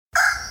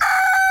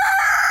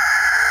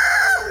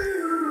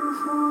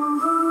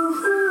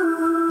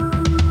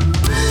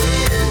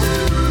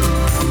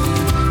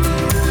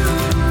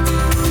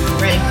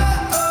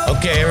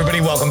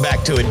Welcome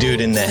back to A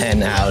Dude in the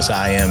Hen House.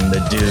 I am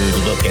the dude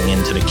looking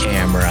into the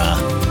camera.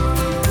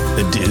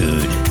 The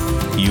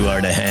dude. You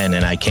are the hen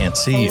and I can't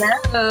see you.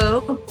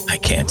 Hello. I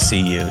can't see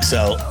you.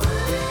 So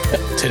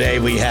today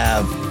we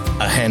have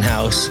a Hen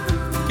House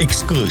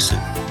exclusive.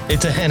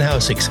 It's a Hen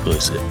House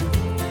exclusive.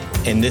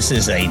 And this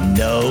is a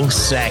no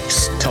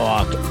sex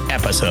talk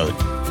episode.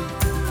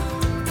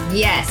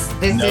 Yes,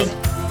 this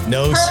is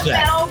no sex.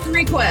 Mel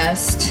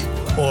request.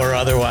 Or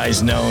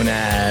otherwise known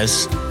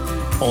as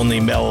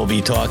only Mel will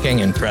be talking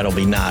and Fred will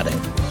be nodding.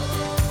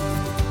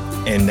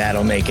 And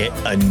that'll make it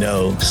a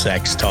no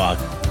sex talk.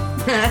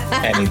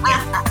 Anything.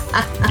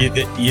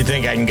 You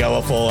think I can go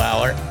a full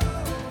hour?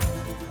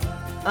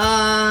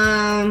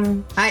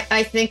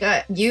 I think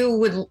you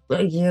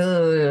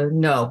would.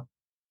 No.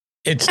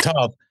 It's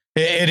tough.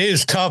 It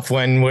is tough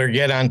when we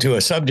get onto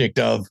a subject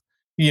of,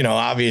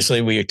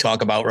 obviously we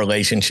talk about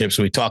relationships,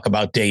 we talk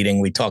about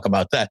dating, we talk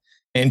about that.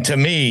 And to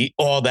me,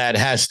 all that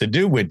has to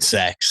do with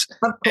sex.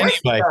 Of course.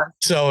 Anyway,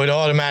 so it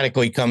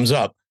automatically comes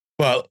up.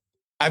 But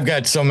I've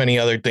got so many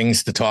other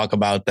things to talk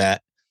about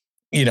that,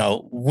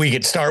 we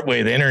could start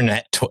with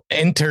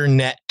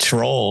internet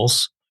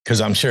trolls,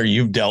 because I'm sure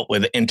you've dealt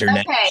with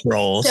internet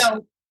trolls.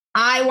 So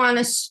I want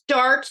to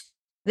start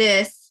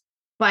this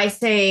by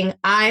saying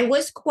I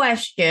was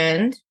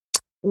questioned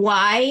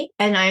why,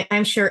 and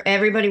I'm sure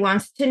everybody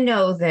wants to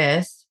know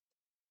this.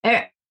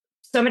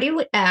 Somebody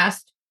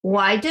asked,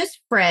 why does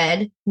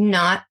Fred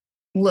not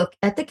look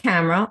at the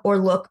camera or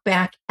look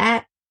back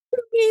at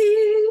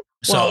me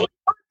while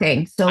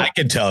talking? So I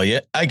could tell you,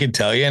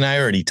 and I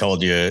already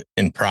told you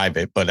in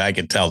private, but I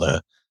could tell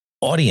the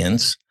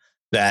audience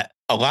that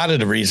a lot of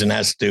the reason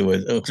has to do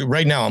with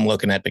right now I'm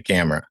looking at the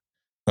camera,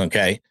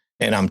 okay,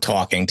 and I'm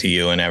talking to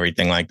you and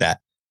everything like that.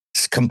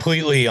 It's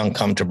completely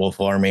uncomfortable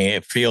for me.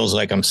 It feels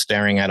like I'm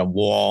staring at a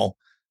wall.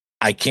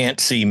 I can't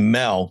see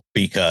Mel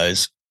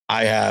because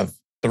I have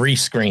 3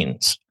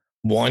 screens.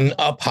 One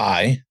up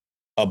high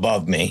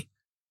above me,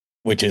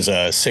 which is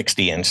a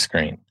 60-inch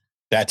screen.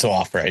 That's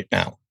off right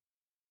now.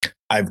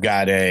 I've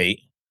got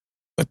a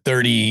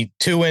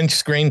 32-inch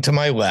screen to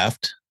my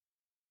left,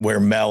 where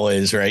Mel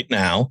is right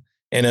now,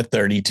 and a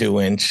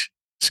 32-inch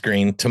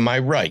screen to my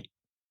right,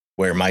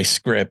 where my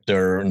script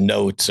or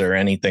notes or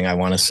anything I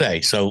want to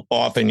say. So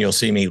often you'll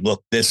see me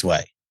look this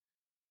way.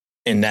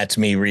 And that's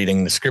me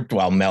reading the script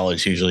while Mel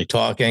is usually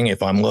talking.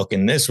 If I'm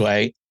looking this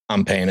way,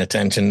 I'm paying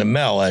attention to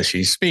Mel as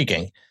she's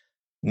speaking.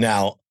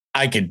 Now,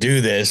 I could do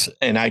this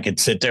and I could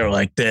sit there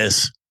like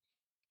this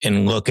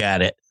and look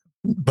at it,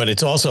 but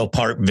it's also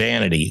part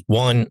vanity.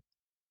 One,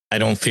 I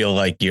don't feel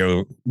like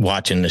you're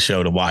watching the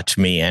show to watch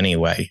me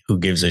anyway. Who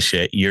gives a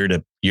shit? You're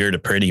the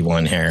pretty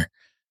one here.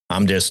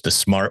 I'm just the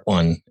smart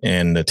one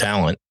and the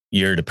talent.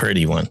 You're the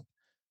pretty one.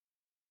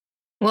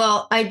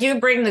 Well, I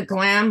do bring the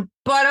glam,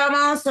 but I'm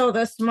also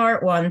the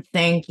smart one.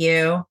 Thank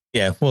you.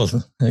 Yeah, we'll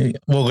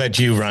let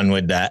you run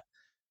with that.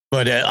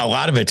 But a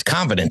lot of it's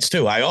confidence,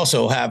 too. I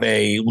also have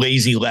a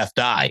lazy left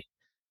eye.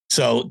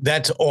 So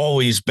that's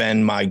always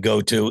been my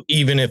go-to.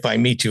 Even if I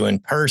meet you in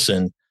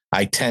person,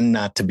 I tend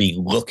not to be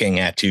looking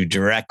at you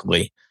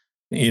directly.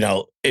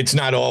 It's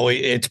not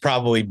always, it's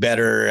probably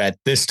better at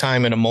this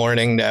time in the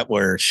morning that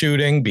we're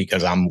shooting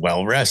because I'm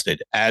well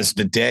rested. As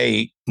the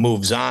day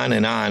moves on,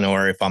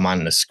 or if I'm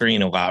on the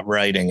screen a lot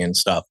writing and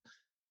stuff,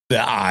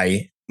 the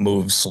eye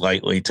moves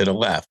slightly to the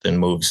left and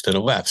moves to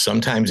the left.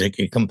 Sometimes it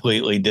can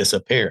completely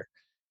disappear.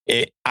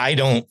 I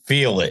don't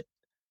feel it.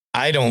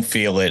 I don't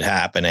feel it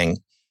happening.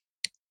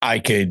 I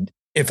could,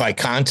 if I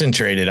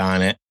concentrated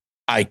on it,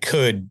 I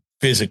could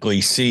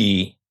physically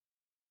see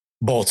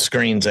both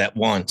screens at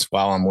once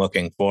while I'm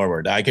looking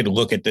forward. I could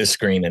look at this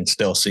screen and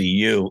still see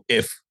you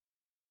if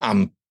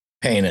I'm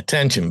paying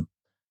attention.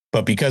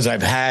 But because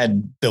I've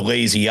had the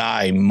lazy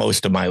eye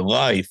most of my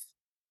life,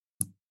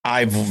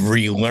 I've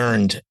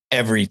relearned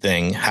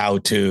everything, how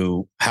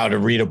to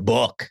read a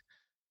book.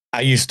 I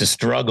used to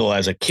struggle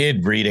as a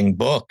kid reading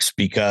books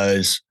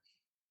because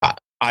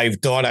I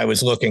thought I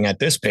was looking at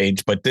this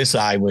page, but this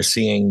eye was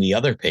seeing the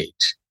other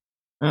page.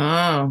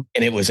 Oh.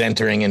 And it was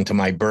entering into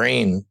my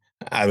brain.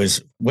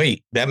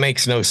 Wait, that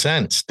makes no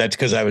sense. That's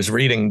because I was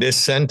reading this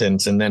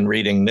sentence and then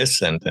reading this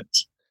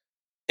sentence.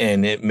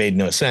 And it made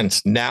no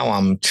sense. Now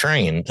I'm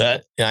trained.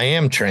 I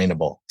am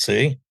trainable.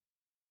 See?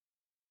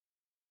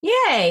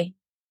 Yay.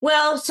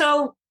 Well,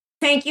 so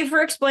thank you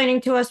for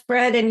explaining to us,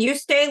 Fred. And you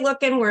stay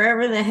looking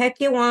wherever the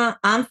heck you want.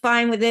 I'm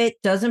fine with it.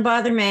 Doesn't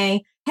bother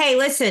me. Hey,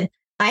 listen,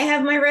 I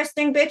have my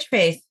resting bitch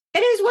face. It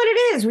is what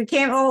it is. We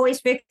can't always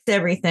fix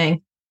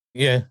everything.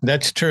 Yeah,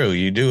 that's true.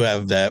 You do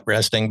have that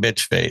resting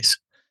bitch face.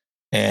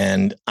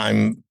 And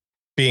I'm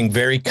being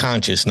very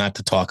conscious not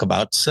to talk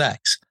about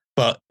sex.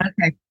 But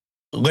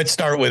let's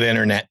start with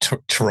internet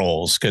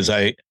trolls, because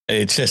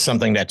it's just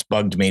something that's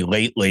bugged me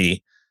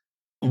lately.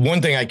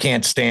 One thing I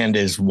can't stand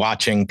is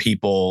watching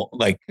people,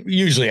 like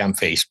usually on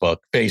Facebook,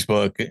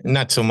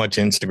 not so much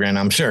Instagram.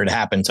 I'm sure it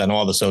happens on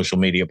all the social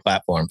media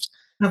platforms.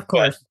 Of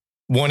course.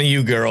 But one of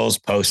you girls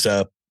posts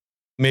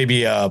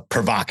maybe a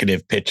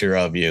provocative picture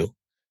of you,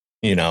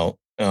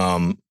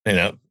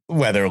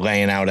 whether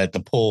laying out at the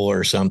pool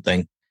or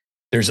something.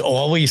 there's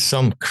always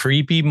some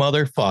creepy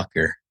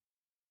motherfucker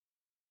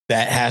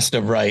that has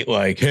to write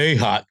like, "Hey,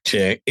 hot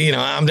chick,"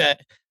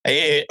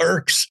 it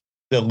irks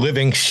the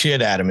living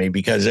shit out of me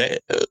because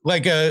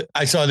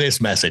I saw this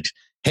message.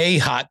 "Hey,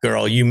 hot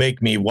girl, you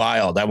make me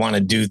wild. I want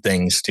to do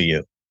things to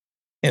you."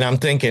 And I'm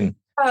thinking,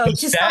 to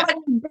somebody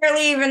who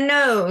barely even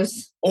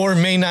knows. Or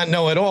may not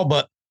know at all,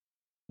 but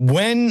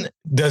when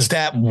does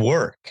that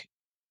work?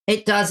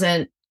 It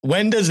doesn't.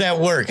 When does that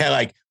work?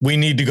 Like, we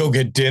need to go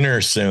get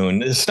dinner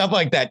soon. Stuff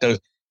like that.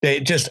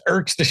 It just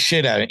irks the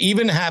shit out of me.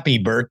 Even happy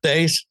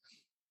birthdays.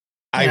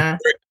 Yeah.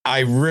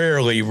 I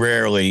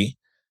rarely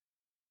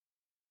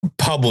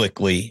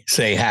publicly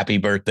say happy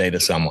birthday to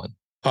someone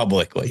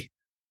publicly.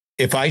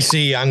 If I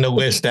see on the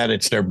list that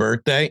it's their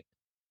birthday,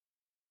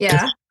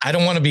 yeah, I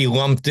don't want to be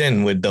lumped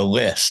in with the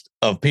list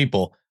of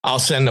people. I'll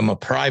send them a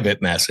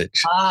private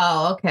message.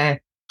 Oh, okay.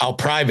 I'll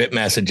private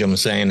message them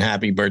saying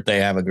happy birthday,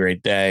 have a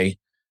great day,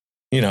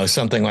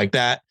 something like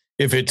that.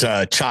 If it's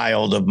a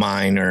child of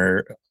mine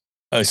or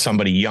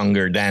somebody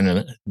younger,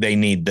 then they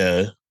need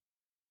that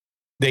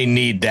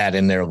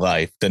in their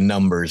life, the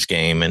numbers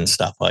game and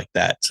stuff like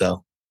that.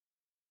 So,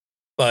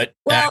 but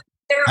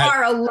there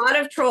are a lot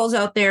of trolls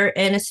out there,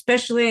 and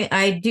especially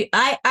I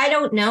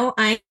don't know.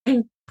 I'm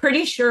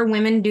pretty sure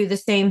women do the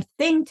same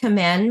thing to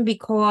men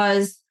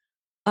because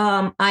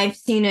I've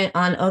seen it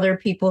on other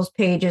people's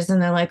pages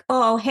and they're like,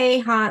 "Oh, hey,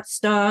 hot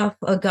stuff."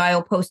 A guy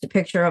will post a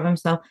picture of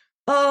himself.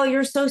 "Oh,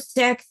 you're so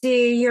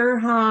sexy. You're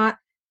hot."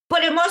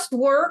 But it must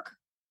work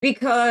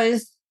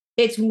because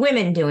it's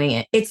women doing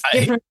it. It's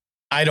different.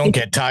 I don't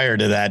get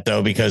tired of that,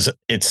 though, because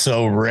it's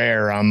so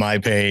rare on my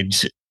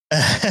page.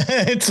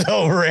 It's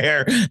so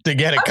rare to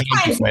get a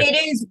compliment. It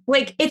is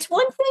like, it's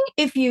one thing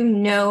if you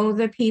know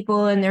the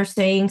people and they're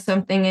saying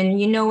something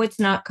and it's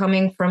not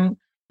coming from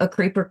a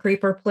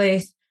creeper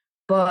place.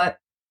 But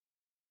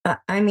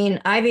I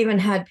mean, I've even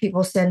had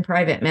people send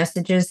private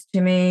messages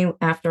to me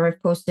after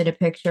I've posted a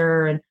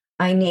picture and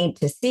I need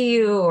to see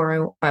you,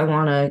 or I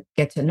want to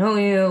get to know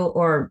you,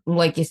 or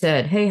like you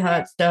said, "Hey,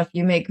 hot stuff,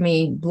 you make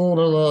me blah,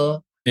 blah, blah."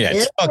 Yeah,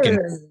 it's fucking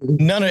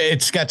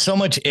it's got so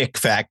much ick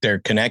factor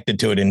connected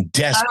to it and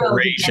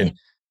desperation.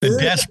 The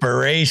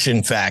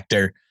desperation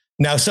factor.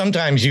 Now,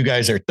 sometimes you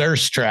guys are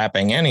thirst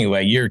trapping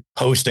anyway. You're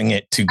posting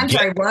it to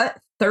sorry, what?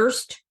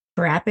 Thirst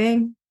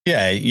trapping?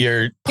 Yeah,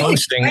 you're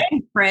posting.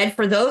 Fred,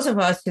 for those of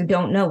us who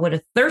don't know what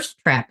a thirst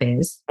trap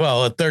is.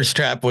 Well, a thirst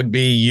trap would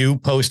be you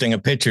posting a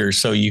picture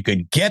so you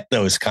could get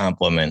those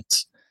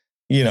compliments.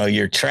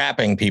 You're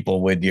trapping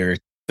people with your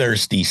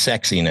thirsty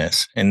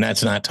sexiness, and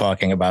that's not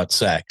talking about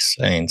sex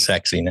and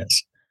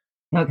sexiness.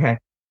 Okay.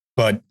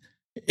 But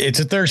it's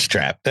a thirst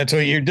trap. That's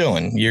what you're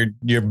doing.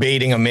 You're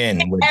baiting them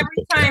in.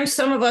 Every time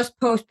some of us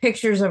post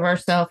pictures of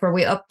ourselves or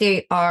we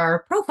update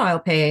our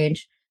profile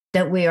page,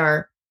 that we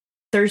are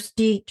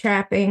thirsty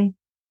trapping.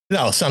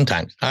 No,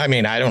 sometimes. I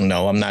mean, I don't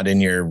know. I'm not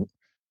in your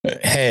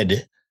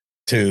head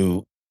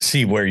to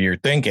see where you're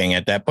thinking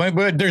at that point,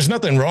 but there's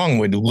nothing wrong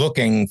with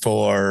looking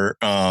for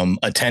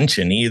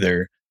attention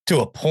either, to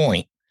a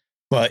point.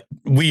 But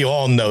we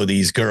all know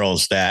these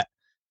girls that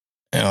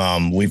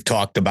we've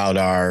talked about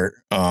our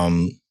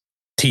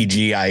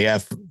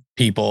TGIF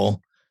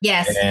people.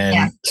 Yes.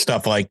 And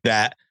stuff like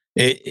that.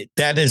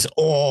 That is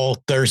all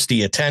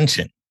thirsty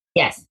attention.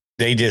 Yes.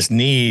 They just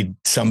need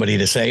somebody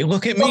to say,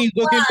 "Look at me,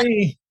 look at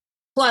me."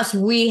 Plus,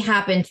 we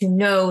happen to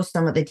know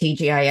some of the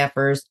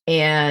TGIFers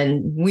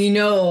and we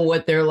know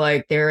what they're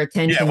like, their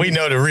attention. Yeah, we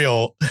know the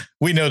real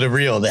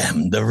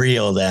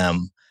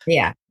them.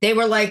 Yeah, they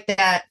were like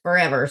that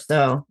forever.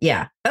 So,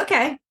 yeah.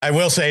 Okay. I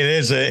will say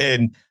this,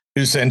 and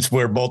since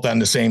we're both on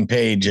the same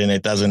page and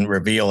it doesn't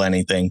reveal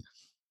anything,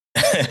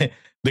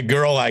 the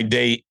girl I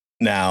date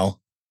now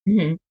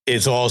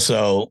is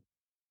also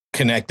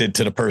connected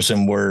to the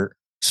person we're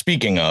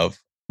speaking of.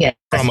 Yeah.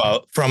 From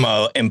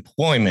a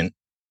employment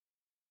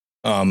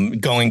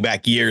going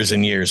back years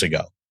and years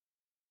ago.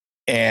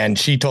 And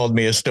she told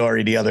me a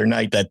story the other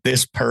night that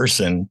this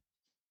person,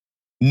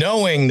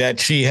 knowing that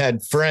she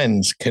had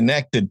friends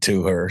connected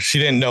to her, she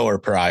didn't know her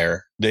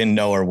prior, didn't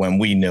know her when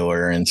we knew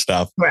her and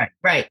stuff.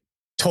 Right.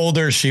 Told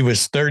her she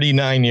was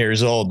 39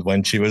 years old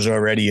when she was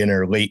already in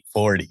her late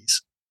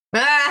 40s.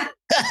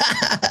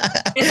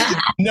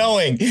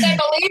 Knowing.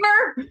 Can't believe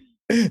her?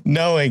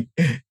 Knowing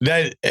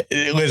that,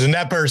 listen,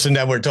 that person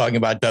that we're talking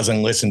about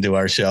doesn't listen to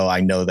our show. I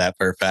know that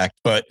for a fact.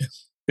 But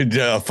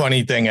the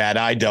funny thing that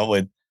I dealt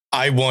with,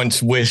 I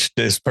once wished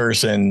this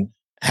person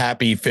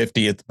happy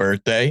 50th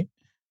birthday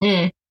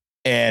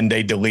and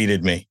they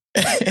deleted me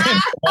and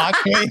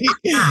blocked me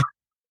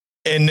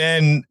and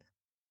then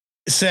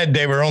said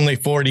they were only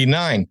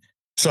 49.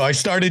 So I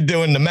started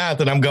doing the math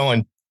and I'm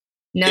going,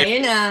 "No,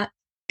 you're not.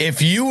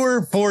 If you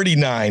were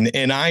 49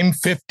 and I'm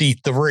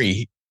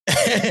 53,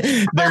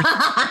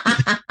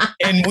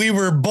 and we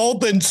were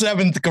both in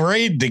 7th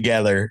grade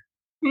together,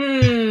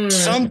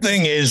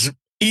 something is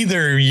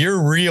either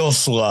you're real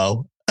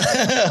slow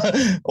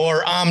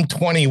or I'm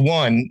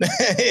 21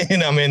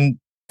 and I'm in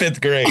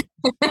 5th grade.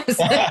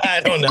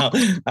 I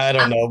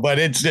don't know, but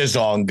it's just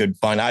all in good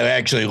fun. I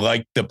actually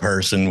like the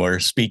person we're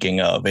speaking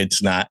of.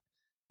 It's not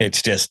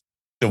It's just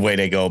the way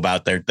they go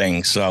about their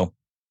things. So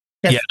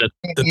That's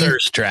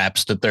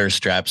the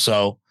thirst traps.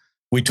 So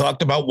we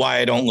talked about why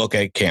I don't look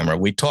at camera.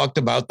 We talked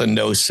about the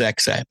no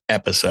sex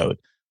episode.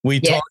 We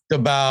didn't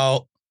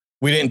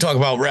talk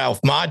about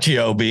Ralph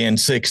Macchio being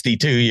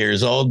 62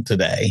 years old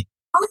today.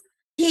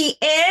 He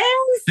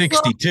is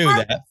 62.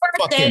 That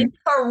fucking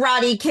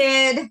Karate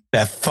Kid.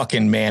 That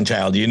fucking man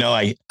child. You know,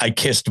 I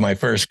kissed my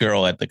first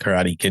girl at the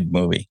Karate Kid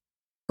movie.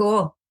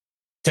 Cool.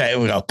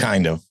 Well,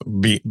 kind of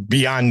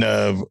beyond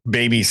the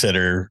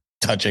babysitter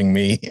touching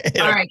me.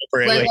 All right.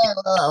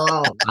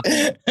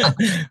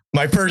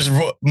 My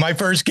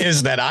first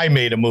kiss that I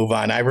made a move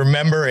on. I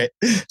remember it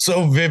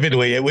so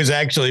vividly. It was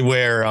actually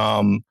where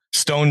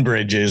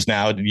Stonebridge is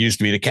now. It used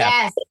to be the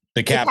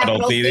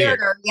Capitol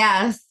Theater.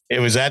 Yes. It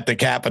was at the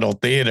Capitol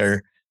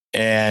Theater,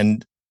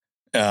 and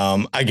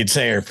I could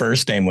say her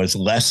first name was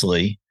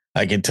Leslie.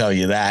 I can tell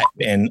you that,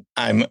 and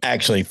I'm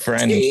actually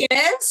friends. She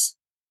is?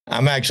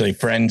 I'm actually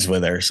friends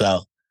with her,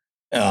 so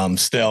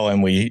still,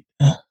 and we,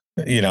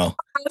 you know.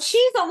 Oh,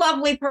 she's a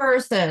lovely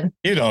person.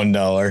 You don't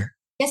know her.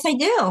 Yes, I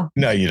do.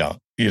 No, you don't.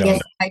 You don't. Yes,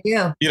 know. I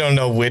do. You don't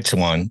know which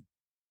one.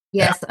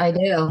 Yes, I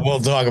do.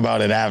 We'll talk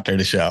about it after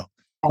the show.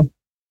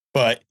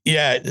 But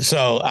yeah,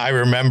 so I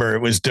remember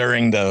it was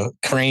during the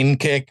crane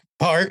kick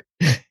part,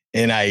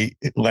 and I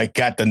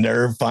got the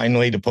nerve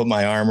finally to put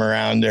my arm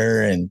around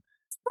her, and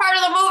part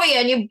of the movie,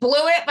 and you blew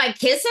it by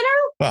kissing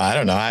her. Well, I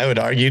don't know. I would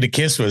argue the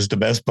kiss was the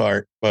best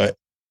part, but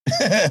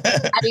how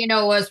do you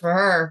know it was for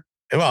her?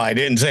 Well, I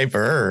didn't say for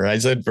her. I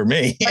said for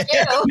me.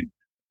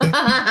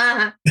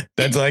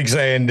 That's like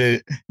saying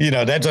that,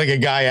 that's like a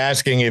guy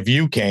asking if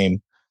you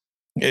came.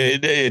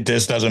 It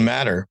just doesn't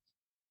matter.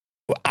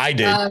 I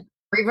did.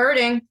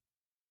 Reverting.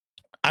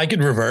 I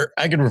could revert.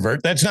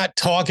 That's not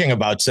talking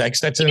about sex.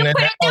 That's you couldn't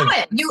do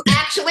it. You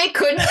actually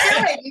couldn't do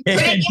it. You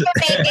couldn't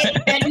even make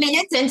it 10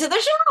 minutes into the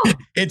show.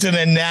 It's an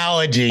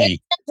analogy.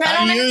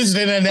 I used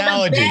an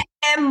analogy.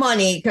 And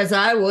money because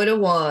I would have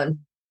won.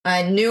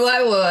 I knew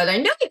I would. I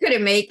knew you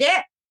couldn't make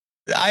it.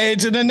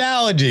 It's an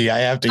analogy I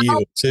have to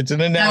use. It's an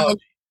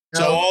analogy.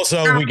 So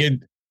also we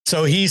could.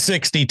 So he's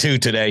 62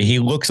 today. He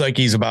looks like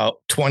he's about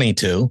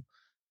 22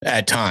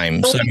 at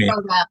times. I mean,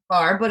 go that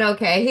far, but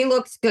okay. He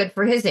looks good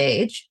for his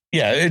age.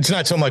 Yeah, it's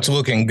not so much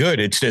looking good.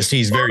 It's just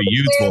he's very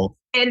youthful.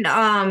 In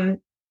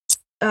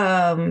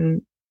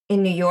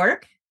New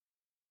York.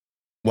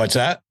 What's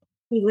that?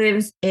 He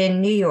lives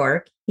in New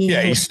York.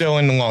 He's still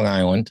in Long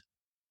Island.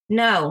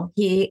 No,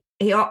 he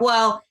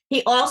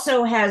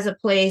also has a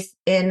place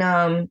in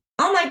oh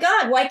my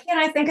God, why can't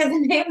I think of the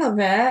name of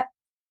it?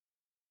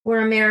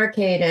 Where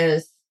Americade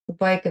is, the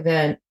bike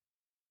event.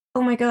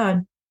 Oh my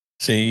God.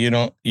 See,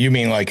 you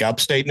mean like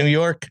upstate New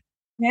York?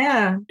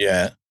 Yeah.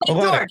 Yeah.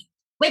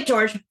 Lake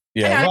George.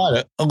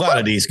 Yeah, a lot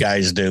of these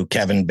guys do.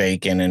 Kevin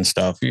Bacon and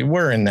stuff.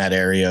 We're in that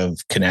area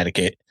of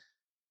Connecticut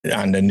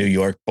on the New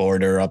York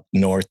border up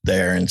north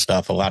there and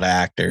stuff. A lot of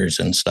actors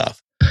and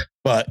stuff.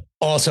 But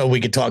also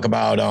we could talk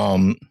about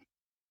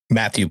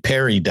Matthew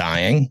Perry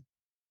dying.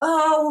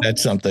 Oh,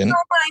 that's something.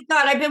 Oh my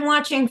God. I've been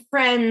watching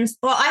Friends.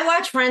 Well, I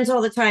watch Friends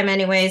all the time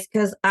anyways,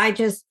 because I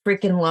just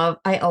freaking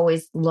I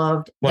always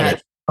loved that.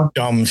 What a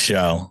dumb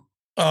show.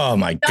 Oh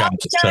my God.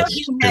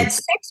 You had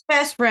 6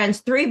 best friends,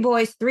 3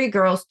 boys, 3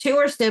 girls, 2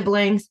 are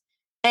siblings,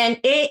 and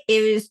it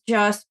is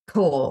just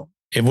cool.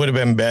 It would have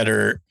been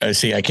better.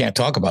 See, I can't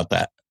talk about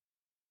that.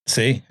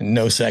 See,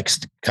 no sex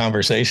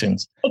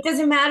conversations. It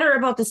doesn't matter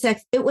about the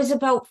sex. It was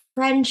about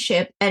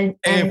friendship. And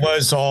it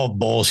was all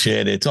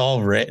bullshit. It's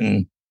all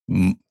written,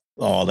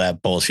 all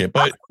that bullshit.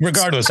 But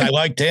regardless, I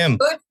liked him.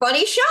 Good,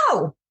 funny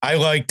show. I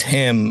liked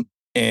him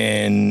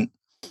in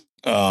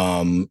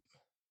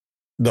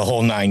The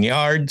Whole 9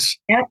 Yards.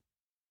 Yep.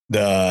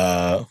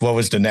 What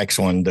was the next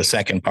one? The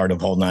second part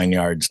of Whole 9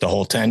 Yards, The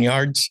Whole 10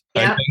 Yards.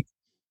 Yeah.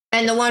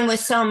 And the one with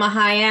Salma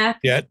Hayek.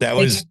 Yeah, that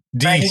was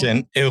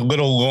decent. A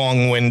little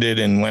long-winded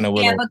and went a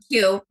little. Yeah, but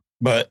cute.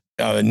 But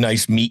a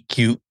nice,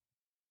 cute,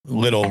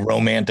 little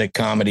romantic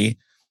comedy.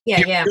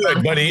 Yeah.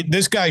 Good, but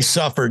this guy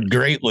suffered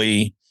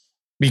greatly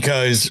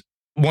because,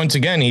 once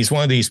again, he's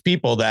one of these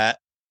people that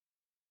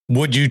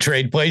would you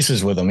trade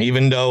places with him,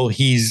 even though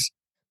he's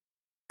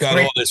got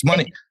all this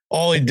money.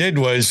 All he did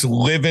was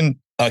live in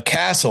a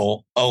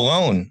castle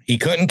alone. He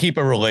couldn't keep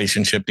a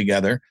relationship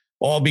together,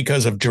 all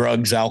because of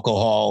drugs,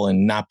 alcohol,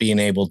 and not being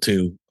able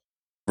to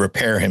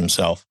repair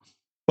himself.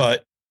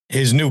 But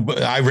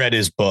I read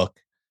his book.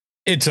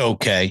 It's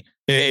okay.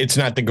 It's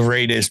not the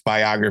greatest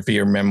biography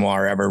or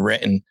memoir ever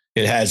written.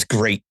 It has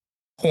great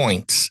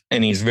points,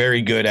 and he's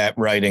very good at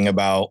writing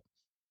about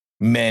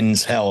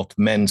men's health,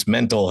 men's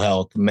mental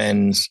health,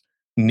 men's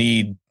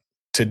need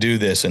to do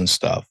this and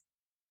stuff.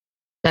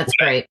 That's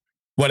great.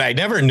 What I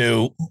never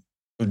knew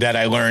that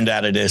I learned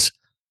out of this,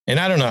 and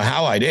I don't know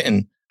how I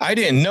didn't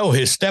know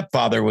his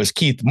stepfather was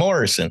Keith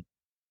Morrison.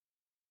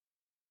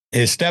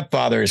 His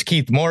stepfather is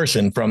Keith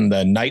Morrison from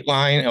the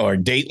Nightline or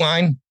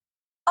Dateline.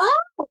 Oh,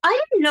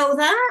 I didn't know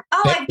that.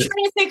 Oh, I'm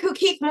trying to think who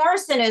Keith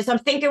Morrison is. I'm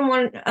thinking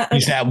one.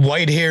 He's that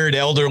white-haired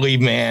elderly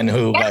man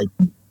who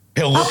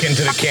he'll look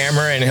into the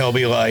camera and he'll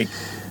be like,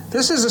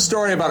 This is a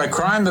story about a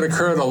crime that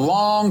occurred a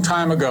long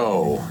time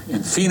ago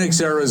in Phoenix,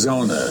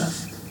 Arizona.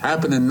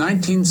 Happened in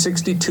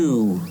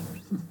 1962.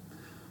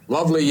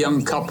 Lovely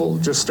young couple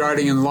just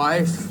starting in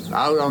life,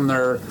 out on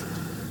their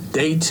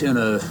date in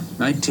a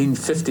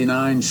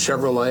 1959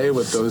 Chevrolet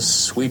with those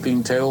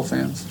sweeping tail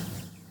fins.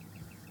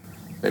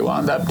 They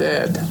wound up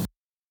dead.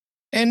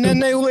 And then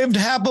they lived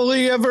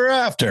happily ever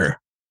after.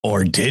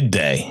 Or did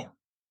they?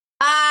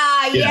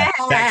 Ah, Yeah,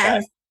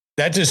 yes.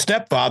 That's a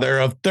stepfather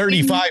of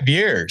 35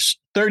 years.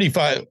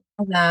 35.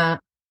 Yeah.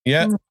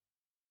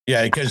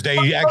 Yeah, because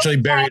they actually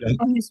buried him.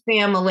 His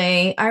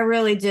family. I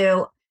really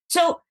do.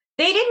 So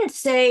they didn't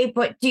say,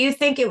 but do you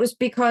think it was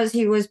because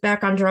he was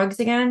back on drugs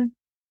again?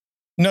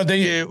 No,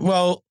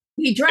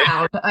 he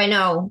drowned. I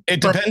know.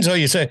 It depends how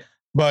you say.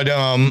 But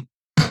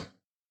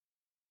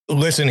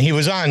listen, he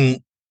was on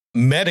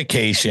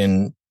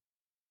medication,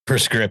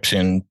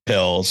 prescription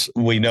pills.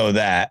 We know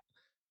that.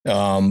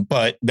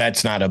 But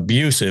that's not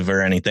abusive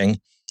or anything.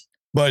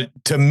 But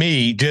to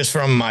me, just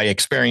from my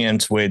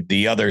experience with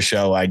the other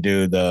show I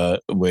do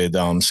with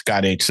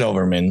Scott H.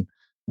 Silverman,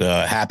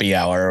 the Happy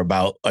Hour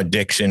about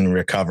addiction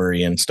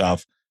recovery and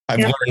stuff, I've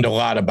learned a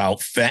lot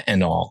about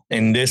fentanyl.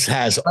 And this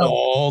has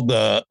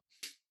to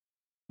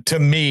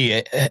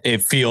me,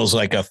 it feels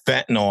like a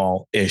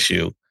fentanyl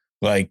issue,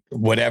 like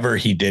whatever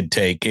he did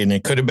take. And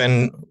it could have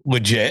been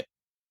legit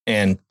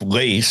and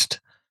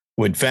laced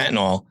with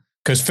fentanyl,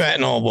 because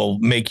fentanyl will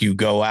make you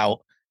go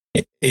out.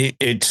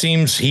 It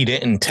seems he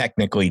didn't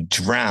technically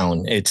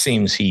drown. It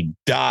seems he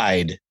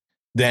died,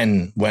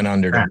 then went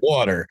under the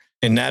water.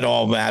 And that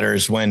all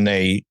matters when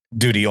they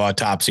do the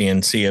autopsy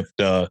and see if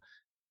the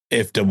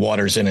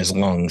water's in his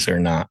lungs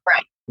or not.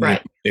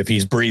 Right. If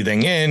he's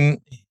breathing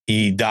in,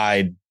 he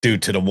died due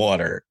to the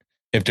water.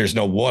 If there's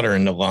no water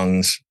in the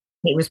lungs,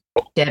 he was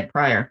dead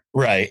prior.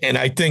 Right. And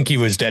I think he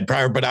was dead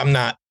prior, but I'm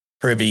not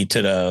privy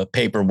to the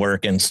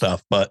paperwork and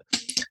stuff. But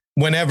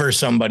whenever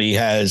somebody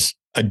has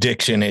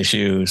addiction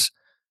issues,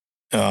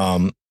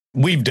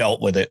 we've dealt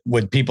with it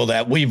with people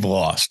that we've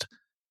lost,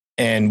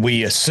 and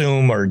we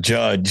assume or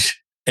judge.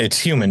 It's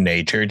human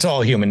nature. It's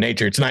all human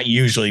nature. It's not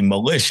usually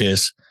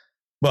malicious,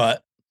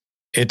 but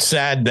it's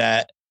sad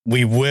that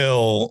we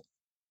will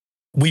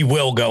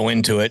go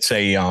into it,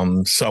 say,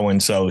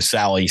 so-and-so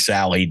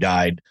Sally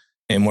died.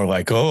 And we're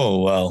like,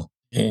 oh, well,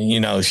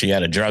 she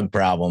had a drug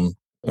problem,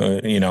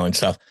 and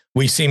stuff.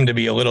 We seem to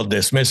be a little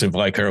dismissive,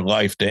 like her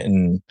life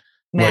didn't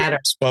matter,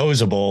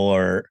 disposable,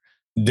 or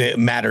that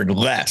mattered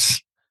less.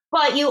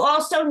 But you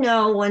also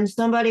know when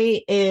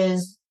somebody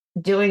is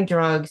doing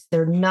drugs,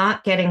 they're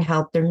not getting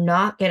help, they're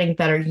not getting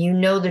better.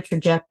 The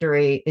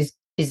trajectory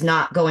is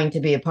not going to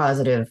be a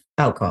positive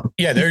outcome.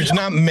 Yeah, there's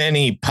not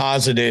many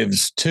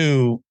positives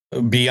to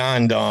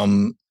beyond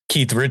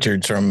Keith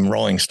Richards from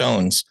Rolling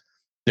Stones.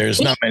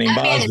 There's not many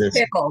positives. Man is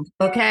pickled,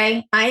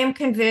 okay? I am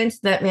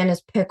convinced that man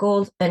is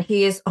pickled, and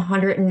he is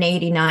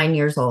 189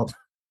 years old.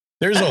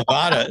 There's a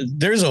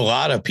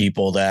lot of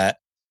people that,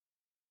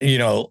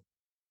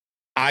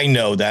 I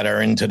know that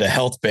are into the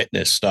health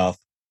fitness stuff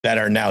that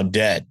are now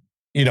dead.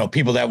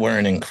 People that were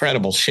in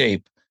incredible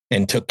shape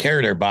and took care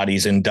of their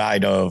bodies and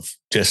died of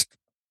just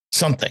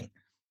something,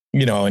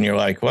 and you're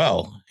like,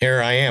 well,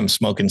 here I am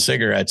smoking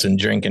cigarettes and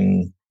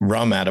drinking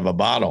rum out of a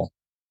bottle,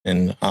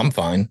 and I'm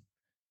fine.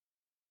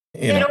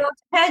 It all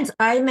depends.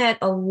 I met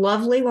a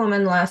lovely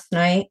woman last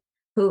night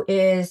who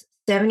is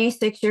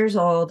 76 years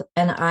old.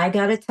 And I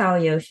got to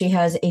tell you, she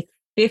has a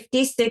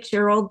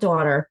 56-year-old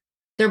daughter.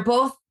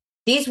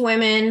 These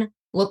women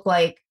look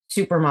like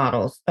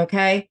supermodels.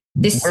 Okay.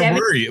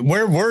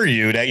 Where were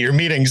you that you're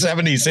meeting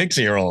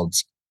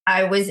 76-year-olds?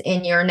 I was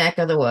in your neck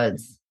of the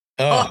woods.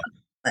 Oh.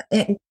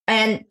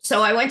 And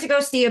so I went to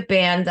go see a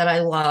band that I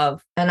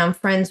love, and I'm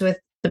friends with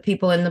the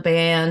people in the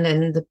band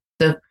and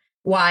the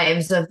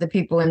wives of the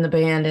people in the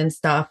band and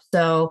stuff.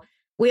 So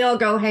we all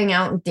go hang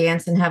out and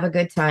dance and have a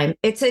good time.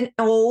 It's an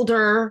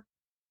older.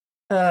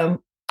 I'm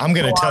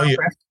going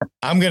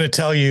to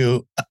tell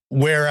you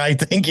where I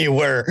think you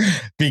were,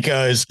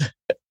 because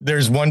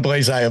there's one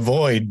place I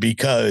avoid,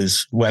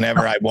 because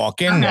whenever I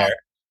walk in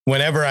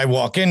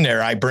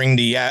there, I bring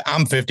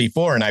I'm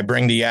 54 and I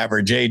bring the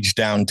average age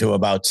down to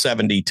about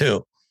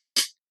 72.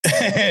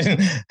 And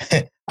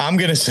I'm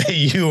going to say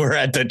you were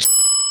at the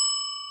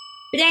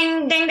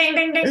ding, ding, ding,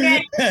 ding, ding,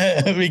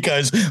 ding.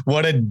 Because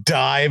what a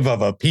dive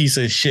of a piece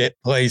of shit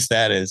place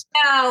that is.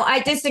 No, I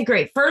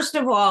disagree. First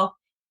of all,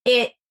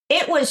 it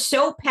was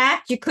so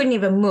packed you couldn't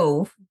even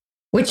move,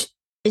 which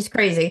is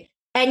crazy.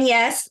 And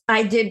yes,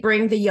 I did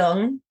bring the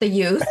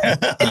youth.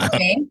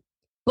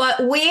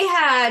 But we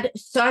had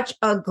such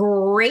a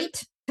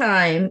great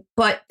time.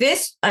 But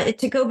this,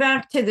 to go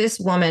back to this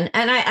woman,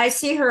 and I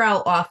see her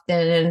out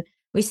often and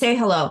we say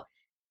hello.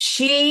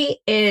 She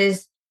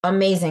is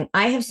amazing.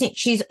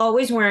 She's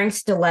always wearing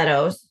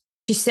stilettos.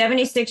 She's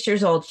 76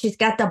 years old. She's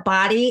got the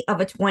body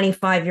of a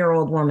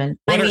 25-year-old woman.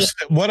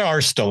 What are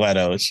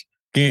stilettos?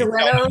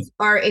 Stilettos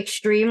are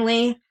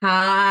extremely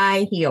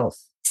high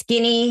heels,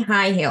 skinny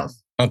high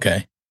heels.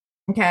 Okay.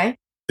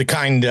 The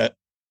kind that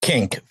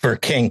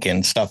kink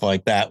and stuff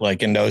like that,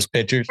 like in those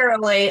pictures.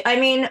 Literally. I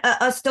mean,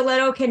 a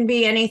stiletto can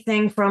be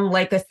anything from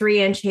like a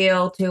 3-inch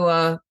heel to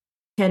a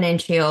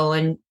 10-inch heel.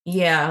 And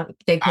yeah,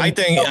 they can. I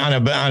think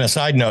on a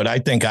side note, I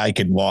think I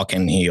could walk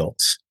in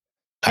heels.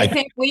 I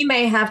think we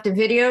may have to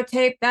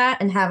videotape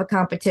that and have a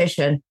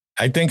competition.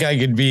 I think I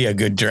could be a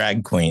good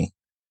drag queen.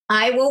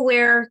 I will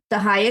wear the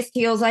highest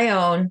heels I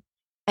own,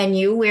 and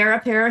you wear a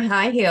pair of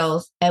high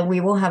heels, and we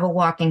will have a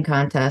walking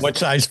contest. What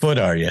size foot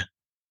are you?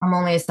 I'm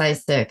only a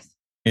size 6.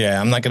 Yeah,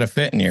 I'm not going to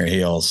fit in your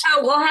heels.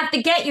 Oh, we'll have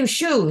to get you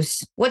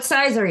shoes. What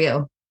size are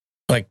you?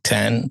 Like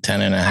 10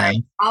 and a half.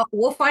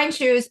 We'll find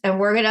shoes, and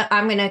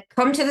I'm going to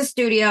come to the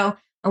studio,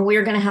 and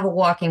we're going to have a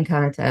walking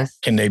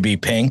contest. Can they be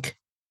pink?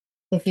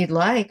 If you'd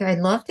like, I'd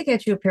love to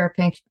get you a pair of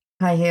pink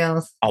high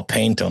heels. I'll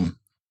paint them.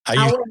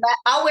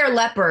 I'll wear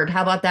leopard.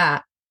 How about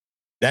that?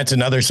 That's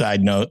another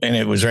side note, and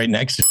it was right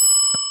next to.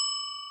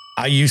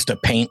 I used to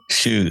paint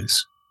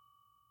shoes.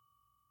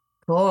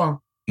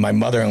 Cool. My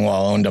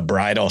mother-in-law owned a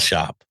bridal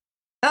shop.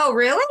 Oh,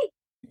 really?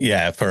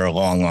 Yeah, for a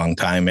long, long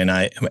time, and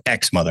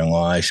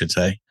ex-mother-in-law, I should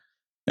say.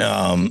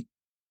 And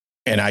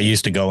I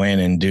used to go in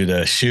and do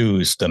the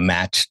shoes to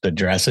match the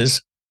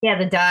dresses. Yeah,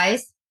 the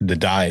dyes. The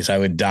dyes. I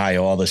would dye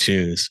all the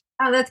shoes.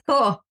 Oh, that's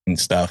cool. And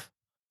stuff.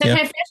 So can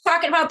I finish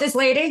talking about this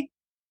lady?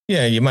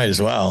 Yeah, you might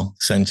as well,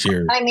 since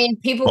you're. I mean,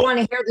 people want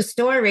to hear the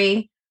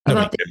story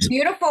about this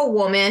beautiful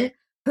woman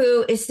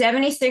who is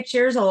 76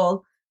 years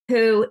old,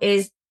 who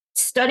is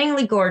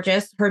stunningly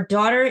gorgeous. Her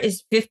daughter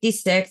is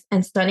 56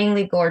 and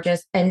stunningly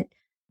gorgeous. And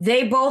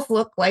they both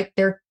look like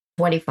they're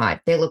 25.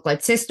 They look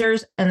like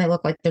sisters and they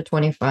look like they're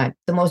 25.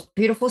 The most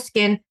beautiful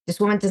skin. This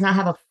woman does not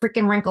have a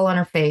freaking wrinkle on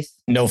her face.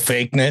 No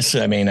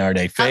fakeness. I mean, are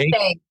they fake?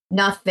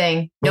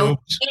 Nothing. Nope.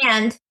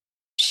 And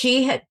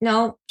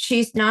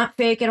she's not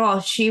fake at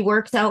all. She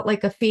works out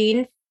like a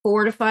fiend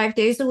 4 to 5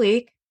 days a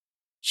week.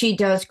 She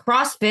does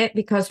CrossFit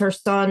because her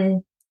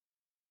son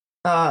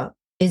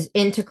is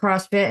into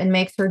CrossFit and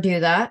makes her do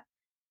that.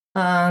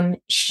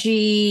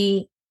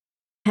 She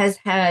has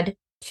had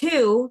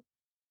two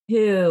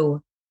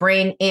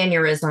brain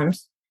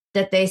aneurysms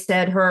that they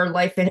said her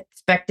life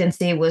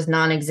expectancy was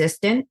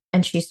non-existent,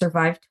 and she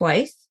survived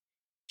twice.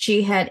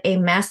 She had a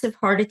massive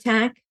heart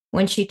attack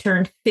when she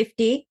turned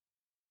 50.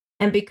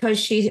 And because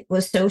she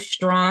was so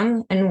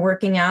strong and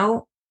working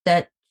out,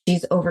 that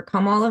she's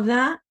overcome all of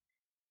that.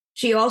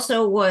 She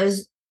also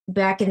was,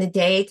 back in the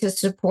day, to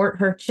support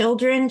her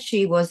children,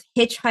 she was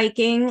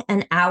hitchhiking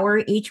an hour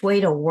each way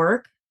to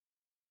work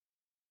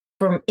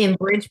in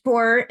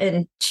Bridgeport,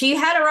 and she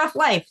had a rough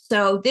life.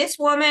 So this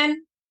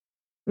woman,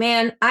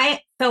 man, I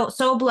felt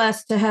so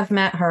blessed to have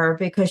met her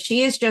because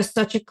she is just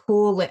such a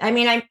cool. I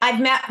mean, I've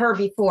met her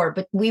before,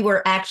 but we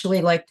were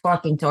actually like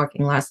talking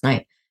last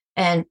night,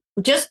 and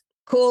just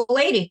cool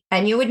lady.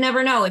 And you would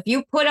never know if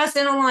you put us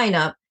in a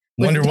lineup.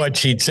 Wonder what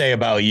she'd say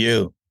about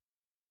you.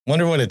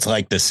 Wonder what it's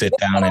like to sit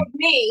down and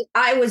me.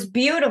 I was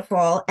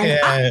beautiful and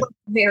I was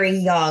very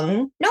young.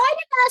 No, I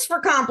didn't ask for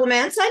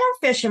compliments. I don't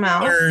fish them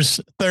out.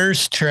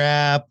 Thirst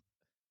trap.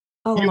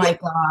 Oh my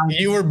God.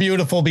 You were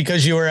beautiful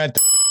because you were at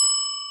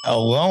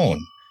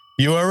alone.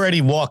 You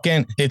already walk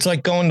in. It's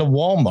like going to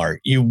Walmart.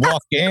 You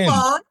walk in.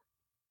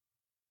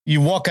 You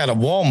walk out of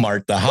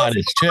Walmart, the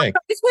hottest chick.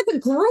 It's with a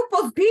group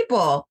of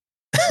people.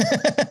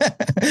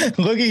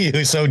 Look at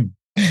you, so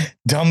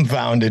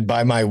dumbfounded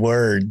by my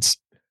words.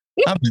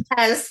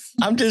 Yes.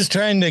 I'm just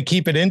trying to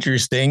keep it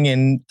interesting,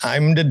 and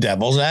I'm the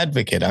devil's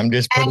advocate. I'm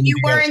just. And you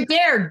weren't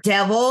there,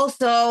 devil,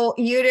 so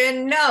you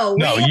didn't know.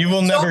 No, you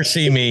will never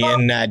see me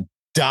in that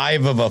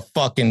dive of a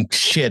fucking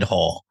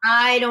shithole.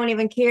 I don't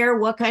even care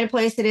what kind of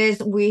place it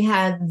is. We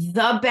had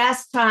the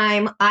best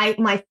time.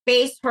 My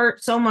face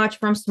hurt so much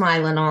from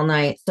smiling all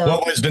night. So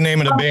what was the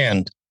name of the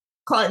band?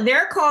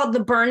 They're called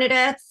the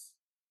Bernadettes,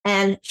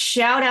 and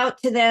shout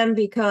out to them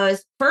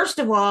because, first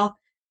of all,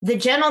 the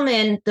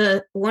gentleman,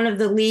 one of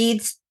the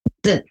leads,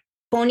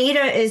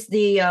 Bonita is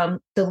the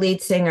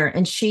lead singer,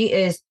 and she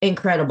is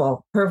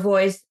incredible. Her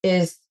voice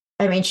is,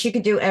 I mean, she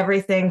could do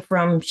everything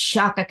from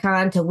Chaka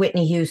Khan to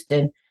Whitney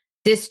Houston.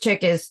 This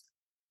chick is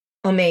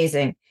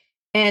amazing.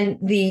 And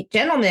the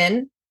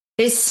gentleman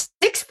is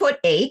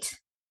 6'8",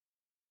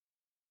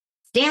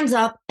 stands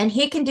up, and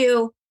he can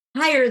do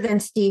higher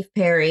than Steve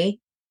Perry.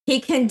 He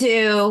can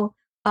do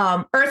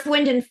Earth,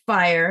 Wind, and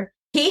Fire.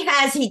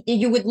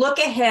 You would look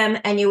at him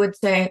and you would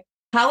say,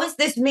 how is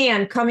this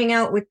man coming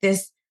out with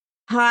this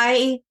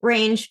high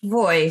ranged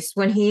voice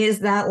when he is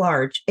that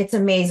large? It's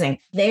amazing.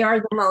 They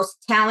are the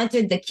most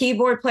talented, the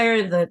keyboard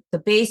player, the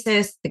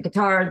bassist, the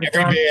guitar.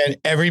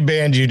 Every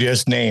band you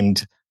just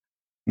named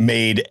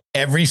made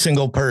every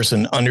single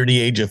person under the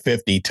age of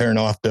 50 turn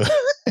off the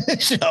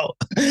show.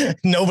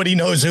 Nobody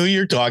knows who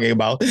you're talking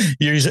about.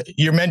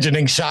 You're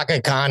mentioning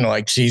Chaka Khan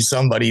like she's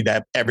somebody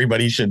that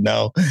everybody should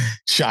know.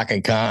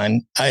 Chaka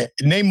Khan.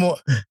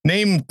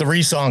 Name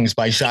 3 songs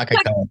by Chaka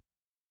Khan.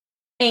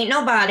 Ain't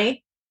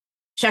Nobody.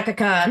 Chaka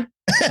Khan.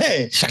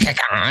 Chaka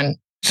Khan.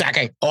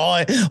 Chaka.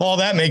 All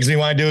that makes me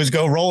want to do is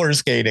go roller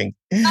skating.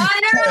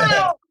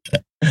 I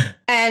know.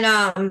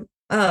 And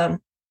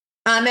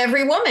I'm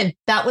Every Woman.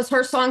 That was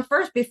her song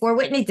first before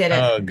Whitney did it.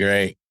 Oh,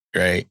 great.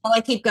 Great. Will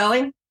I keep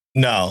going?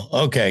 No.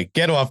 Okay.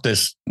 Get off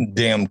this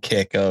damn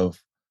kick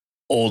of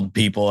old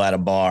people at a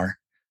bar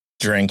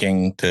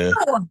drinking to.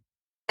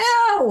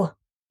 Oh,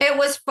 it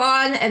was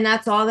fun. And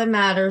that's all that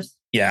matters.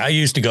 Yeah. I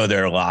used to go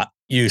there a lot.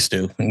 Used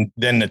to. And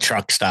then the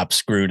truck stop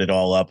screwed it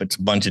all up. It's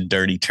a bunch of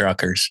dirty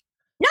truckers.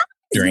 No,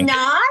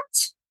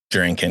 it's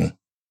drinking.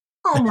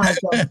 Oh my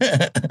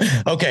God.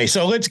 Okay.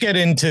 So let's get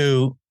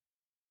into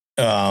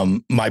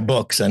my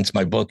book, since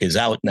my book is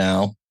out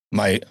now.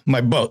 My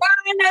book.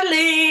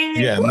 Finally.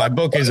 Yeah, my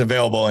book is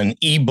available in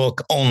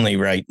ebook only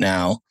right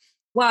now.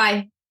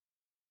 Why?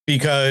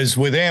 Because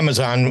with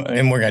Amazon,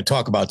 and we're going to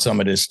talk about some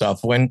of this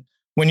stuff, when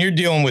you're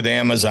dealing with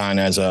Amazon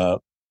as a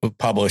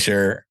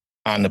publisher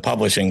on the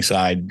publishing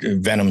side,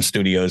 Venom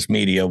Studios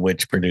Media,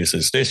 which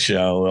produces this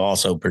show,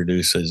 also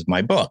produces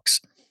my books.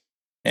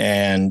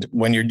 And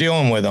when you're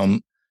dealing with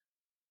them,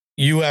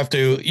 you got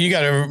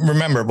to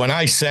remember, when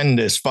I send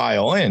this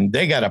file in,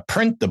 they got to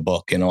print the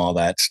book and all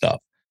that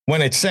stuff.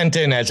 When it's sent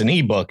in as an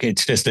ebook,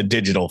 it's just a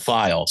digital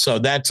file. So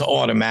that's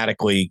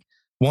automatically,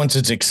 once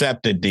it's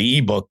accepted, the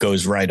ebook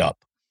goes right up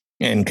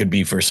and could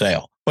be for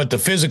sale. But the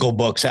physical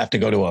books have to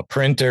go to a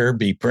printer,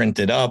 be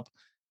printed up.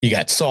 You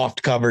got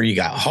soft cover, you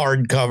got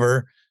hard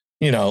cover,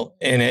 and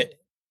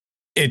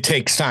it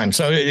takes time.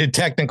 So it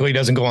technically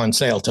doesn't go on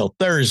sale till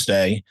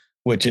Thursday,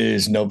 which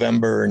is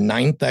November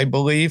 9th, I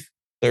believe.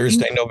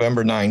 Thursday,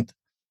 November 9th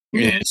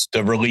is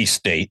the release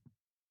date.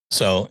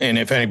 So, and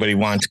if anybody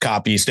wants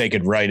copies, they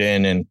could write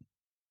in, and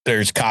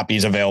there's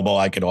copies available.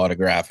 I could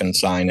autograph and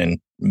sign and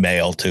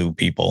mail to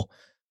people.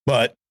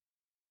 But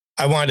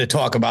I wanted to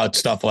talk about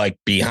stuff like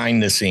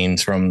behind the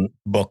scenes from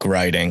book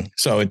writing.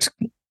 So it's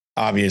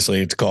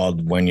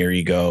called When Your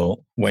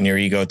Ego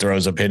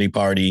Throws a Pity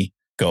Party,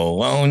 Go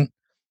Alone.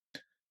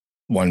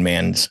 One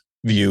man's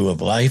view of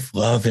life,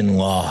 love, and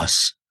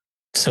loss.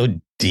 So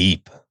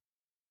deep.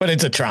 But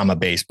it's a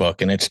trauma-based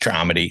book, and it's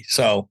traumedy.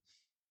 So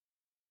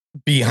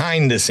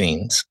behind the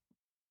scenes,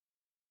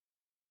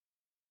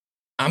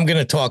 I'm going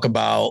to talk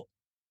about,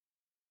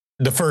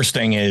 the first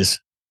thing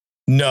is,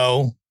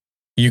 no,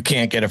 you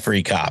can't get a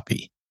free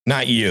copy.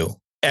 Not you,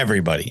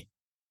 everybody.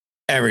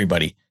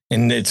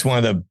 And it's one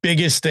of the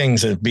biggest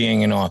things of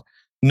being an author.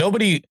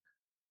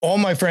 All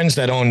my friends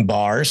that own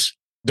bars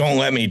don't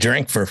let me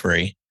drink for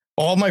free.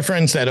 All my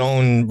friends that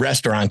own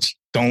restaurants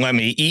don't let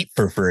me eat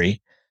for free.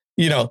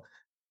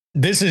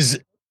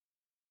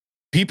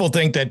 People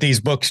think that these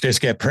books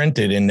just get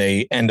printed and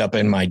they end up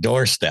in my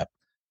doorstep.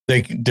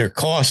 They're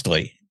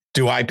costly.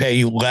 Do I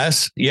pay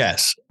less?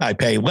 Yes, I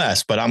pay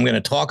less, but I'm going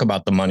to talk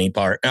about the money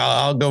part.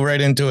 I'll go right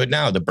into it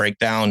now to break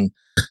down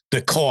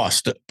the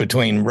cost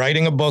between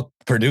writing a book,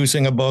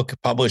 producing a book,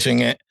 publishing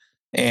it,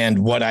 and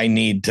what I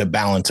need to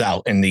balance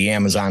out in the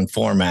Amazon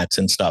formats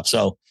and stuff.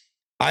 So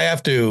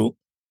you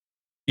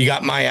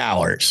got my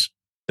hours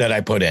that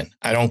I put in.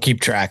 I don't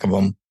keep track of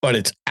them, but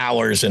it's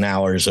hours and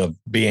hours of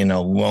being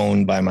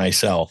alone by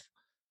myself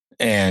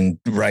and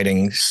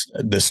writing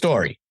the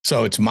story.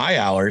 So it's my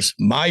hours,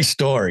 my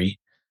story,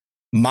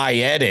 my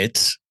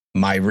edits,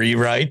 my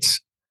rewrites.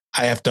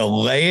 I have to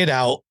lay it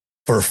out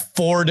for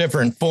 4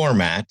 different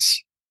formats,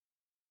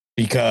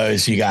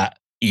 because you got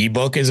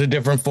ebook is a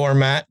different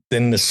format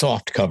than the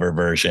soft cover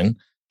version.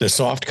 The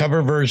soft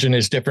cover version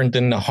is different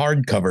than the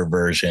hardcover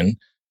version,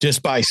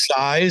 just by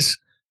size,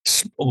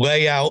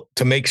 layout,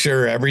 to make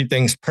sure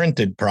everything's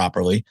printed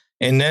properly.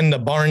 And then the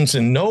Barnes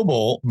and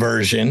Noble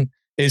version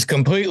is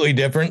completely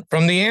different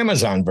from the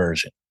Amazon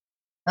version.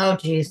 Oh,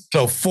 geez.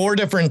 So 4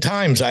 different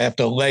times I have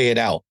to lay it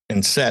out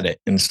and set it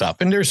and stuff.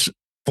 And there's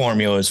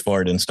formulas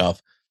for it and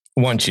stuff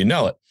once you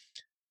know it.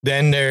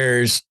 Then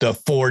there's the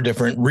 4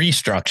 different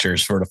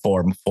restructures for the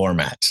 4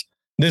 formats.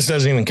 This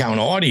doesn't even count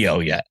audio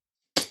yet.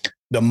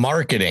 The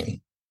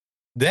marketing.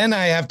 Then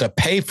I have to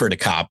pay for the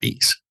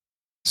copies.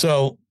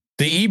 So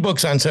the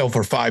ebook's on sale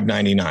for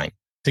 $5.99.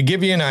 To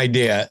give you an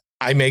idea,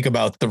 I make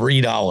about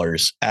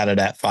 $3 out of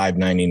that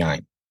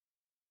 $5.99.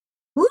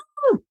 Woo!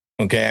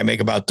 Okay, I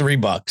make about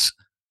 $3.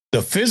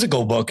 The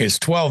physical book is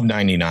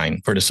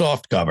 $12.99 for the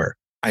soft cover.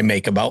 I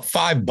make about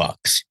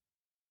 $5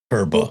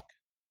 per book.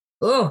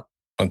 Oh,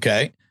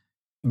 okay,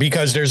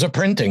 because there's a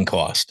printing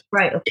cost.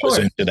 Right, of course.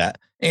 Into that.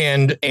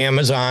 And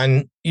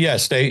Amazon,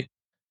 yes,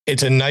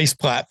 it's a nice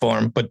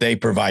platform, but they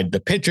provide the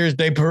pictures,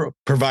 they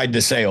provide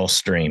the sales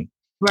stream.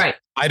 Right.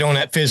 I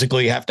don't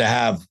physically have to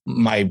have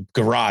my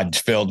garage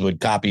filled with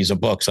copies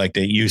of books like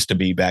they used to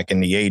be back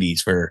in the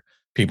 80s for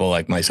people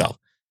like myself.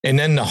 And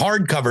then the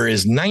hardcover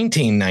is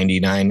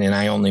 $19.99, and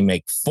I only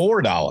make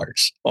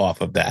 $4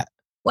 off of that.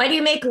 Why do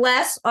you make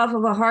less off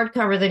of a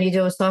hardcover than you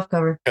do a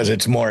softcover? Because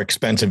it's more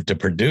expensive to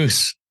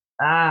produce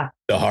the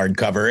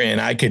hardcover, and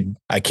I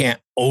can't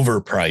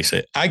overprice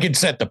it. I could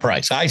set the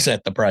price. I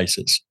set the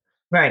prices.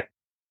 Right.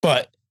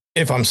 But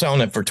if I'm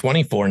selling it for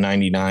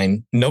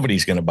 $24.99,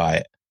 nobody's going to buy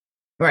it.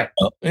 Right.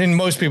 And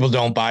most people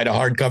don't buy the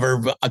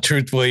hardcover.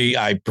 Truthfully,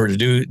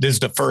 this is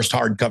the first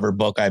hardcover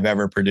book I've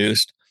ever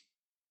produced.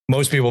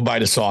 most people buy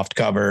the soft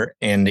cover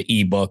and the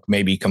ebook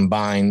maybe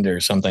combined or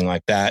something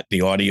like that.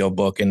 The audio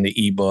book and the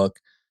ebook,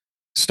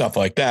 stuff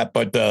like that.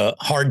 But the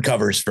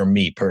hardcovers for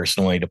me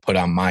personally to put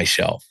on my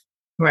shelf.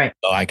 Right.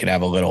 So I could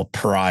have a little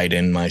pride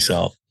in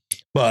myself.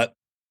 But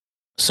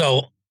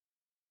so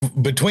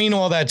between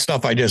all that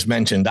stuff I just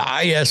mentioned,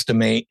 I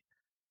estimate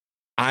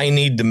I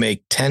need to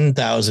make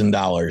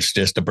 $10,000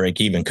 just to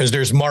break even, because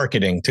there's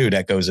marketing too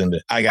that goes into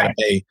it. I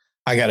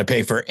got to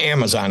pay for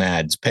Amazon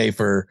ads, pay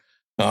for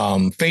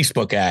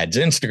Facebook ads,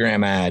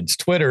 Instagram ads,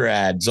 Twitter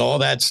ads, all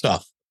that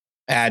stuff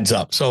adds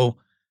up. So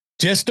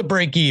just to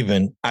break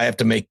even, I have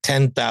to make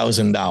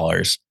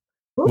 $10,000,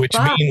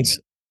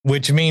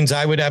 which means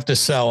I would have to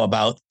sell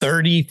about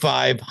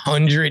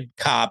 3,500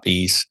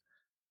 copies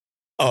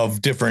of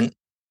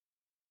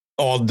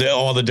all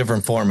the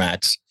different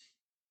formats.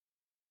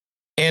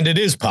 And it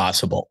is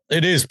possible.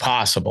 It is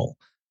possible.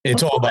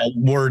 It's all about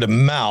word of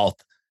mouth.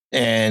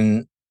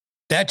 And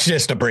that's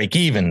just a break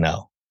even,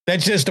 though.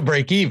 That's just a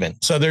break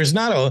even. So there's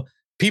not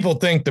people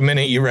think the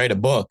minute you write a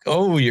book,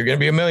 oh, you're going to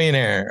be a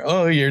millionaire.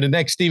 Oh, you're the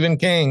next Stephen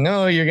King.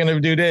 Oh, you're going to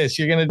do this.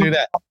 You're going to do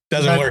that.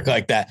 Doesn't work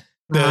like that.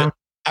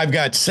 I've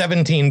got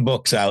 17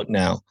 books out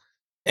now,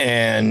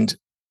 and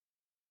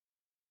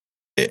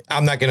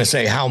I'm not going to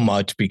say how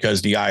much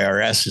because the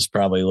IRS is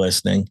probably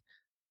listening,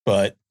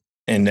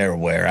 and they're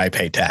aware I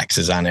pay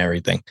taxes on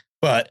everything.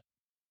 But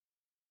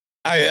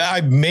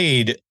I've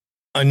made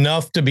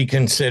enough to be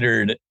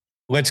considered.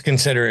 Let's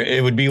consider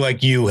it would be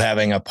like you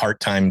having a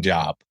part-time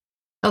job.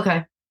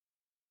 Okay.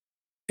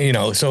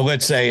 So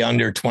let's say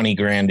under 20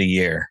 grand a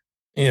year,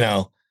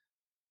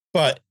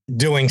 but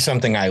doing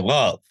something I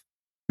love.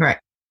 Right.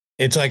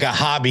 It's like a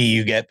hobby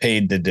you get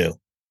paid to do.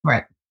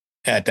 Right.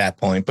 At that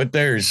point. But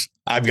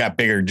I've got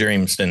bigger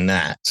dreams than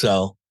that.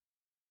 So,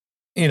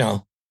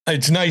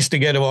 it's nice to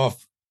get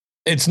off.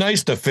 It's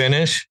nice to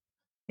finish.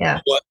 Yeah.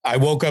 But I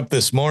woke up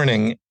this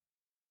morning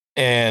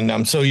and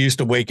I'm so used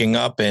to waking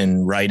up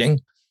and writing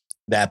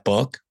that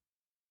book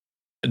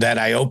that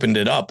I opened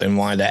it up and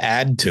wanted to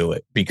add to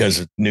it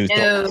because new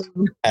thoughts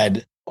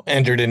had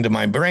entered into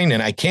my brain,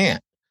 and I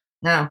can't.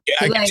 No.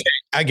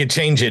 I could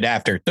change it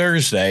after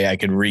Thursday. I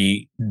could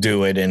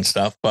redo it and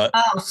stuff, but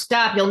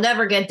stop. You'll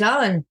never get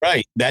done.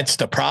 Right. That's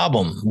the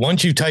problem.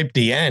 Once you type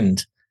the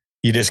end,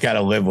 you just got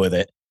to live with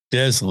it.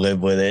 Just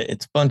live with it.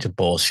 It's a bunch of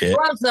bullshit.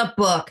 What's the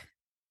book?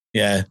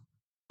 Yeah.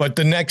 But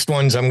the next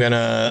ones I'm going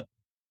to,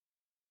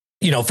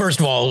 first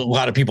of all, a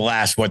lot of people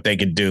ask what they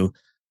could do.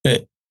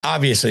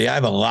 Obviously, I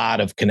have a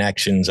lot of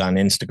connections on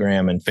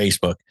Instagram and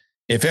Facebook.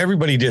 If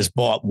everybody just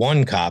bought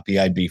one copy,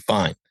 I'd be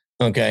fine.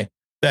 Okay.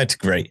 That's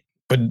great.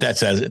 But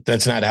that's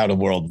not how the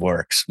world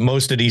works.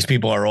 Most of these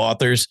people are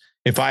authors.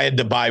 If I had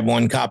to buy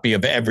one copy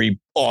of every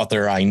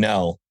author I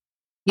know,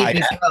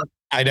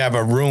 I'd have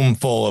a room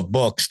full of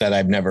books that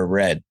I've never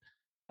read.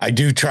 I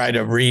do try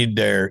to read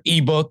their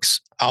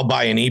ebooks. I'll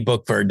buy an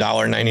ebook for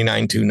 $1.99,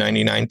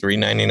 $2.99,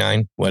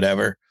 $3.99,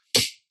 whatever,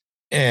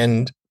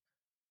 and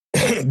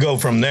go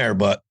from there.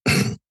 But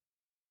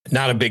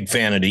not a big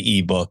fan of the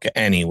ebook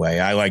anyway.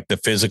 I like the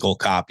physical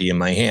copy in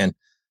my hand.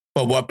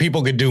 But what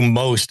people could do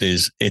most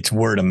is it's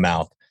word of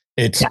mouth.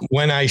 It's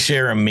when I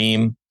share a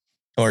meme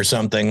or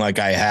something like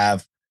I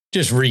have,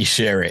 just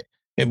reshare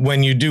it.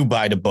 When you do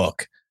buy the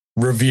book,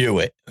 review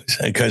it,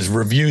 because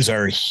reviews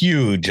are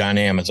huge on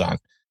Amazon.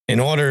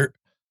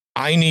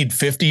 I need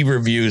 50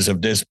 reviews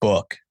of this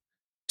book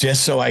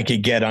just so I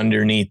could get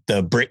underneath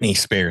the Britney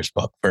Spears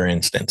book, for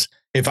instance.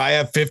 If I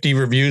have 50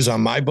 reviews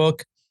on my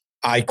book,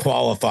 I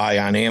qualify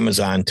on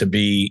Amazon to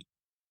be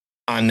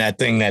on that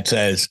thing that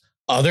says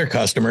other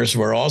customers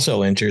were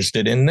also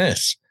interested in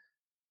this.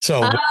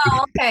 So,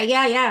 okay.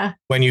 Yeah.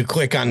 When you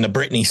click on the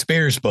Britney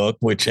Spears book,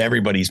 which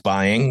everybody's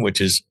buying,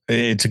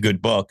 it's a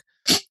good book.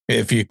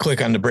 If you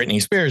click on the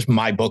Britney Spears,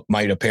 my book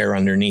might appear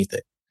underneath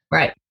it.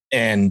 Right.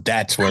 And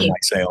that's where my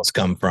sales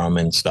come from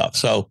and stuff.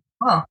 So,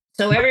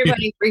 so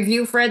everybody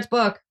review Fred's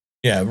book.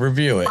 Yeah.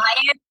 Review it. Buy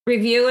it,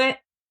 review it.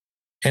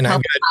 And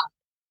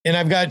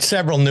I've got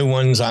several new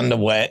ones on the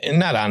way, and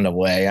not on the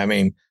way. I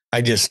mean,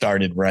 I just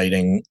started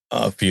writing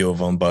a few of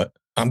them, but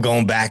I'm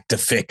going back to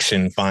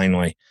fiction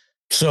finally.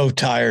 So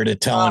tired of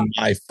telling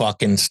my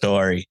fucking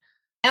story.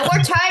 And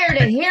we're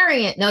tired of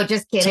hearing it. No,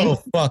 just kidding.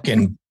 So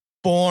fucking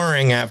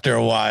boring after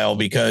a while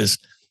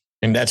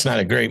and that's not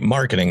a great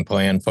marketing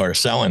plan for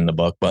selling the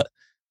book. But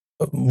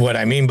what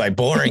I mean by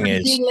boring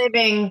is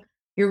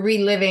you're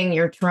reliving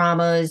your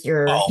traumas.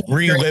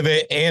 Relive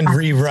it and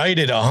rewrite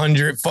it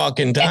 100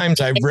 fucking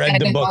times. I've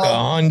read the book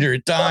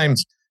 100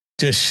 times.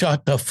 Just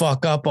shut the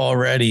fuck up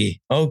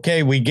already.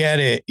 Okay, we get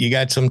it. You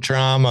got some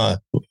trauma.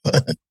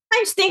 I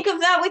just think of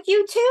that with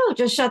you too.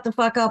 Just shut the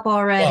fuck up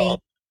already.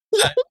 Well,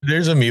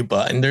 there's a mute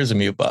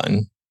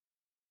button.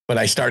 But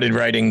I started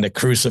writing the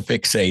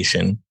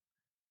Crucifixation.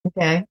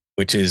 Okay.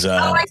 Which is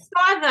I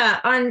saw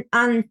that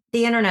on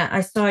the internet.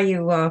 I saw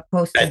you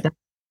posted that.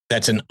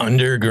 That's an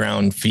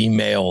underground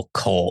female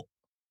cult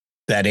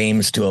that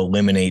aims to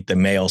eliminate the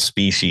male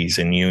species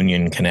in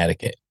Union,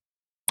 Connecticut.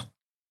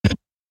 It's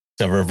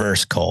a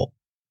reverse cult.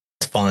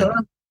 It's fun.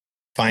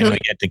 finally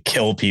get to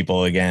kill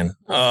people again.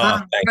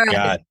 Oh, thank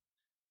God.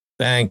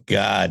 Thank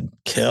God.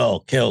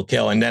 Kill.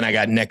 And then I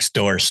got Next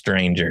Door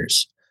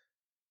Strangers,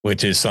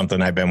 which is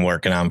something I've been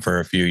working on for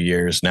a few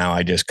years now.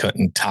 I just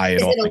couldn't tie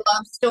it all. Is it a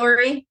love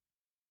story?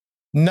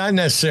 Not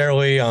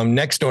necessarily.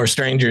 Next Door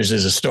Strangers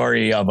is a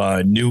story of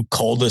a new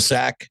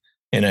cul-de-sac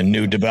in a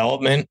new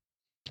development.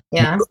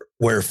 Yeah.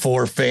 Where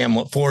four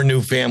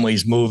new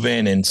families move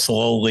in and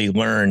slowly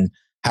learn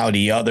how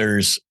the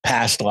others'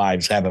 past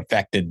lives have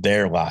affected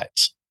their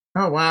lives.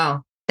 Oh,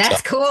 wow.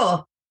 That's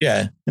cool.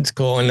 Yeah, it's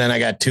cool. And then I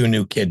got 2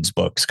 new kids'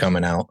 books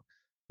coming out.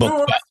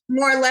 More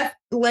Left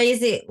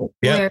Lazy.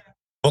 Yeah.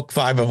 Book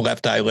 5 of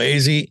Left Eye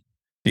Lazy,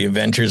 The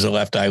Adventures of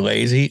Left Eye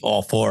Lazy.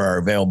 All 4 are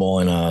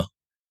available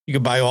you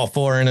can buy all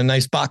 4 in a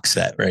nice box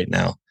set right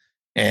now.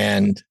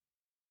 And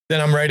then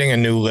I'm writing a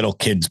new little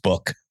kids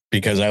book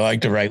because I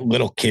like to write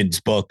little kids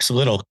books.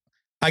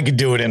 I could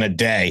do it in a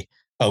day,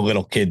 a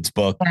little kids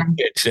book. Yeah.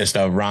 It's just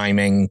a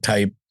rhyming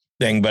type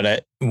thing.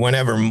 But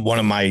whenever one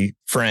of my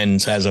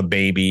friends has a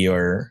baby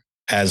or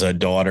has a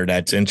daughter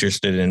that's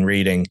interested in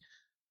reading,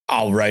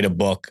 I'll write a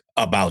book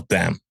about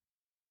them.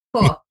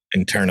 Cool.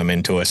 And turn them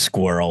into a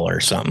squirrel or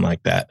something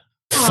like that.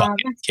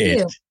 Fucking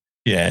kids. Cute.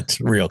 Yeah, it's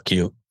real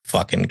cute.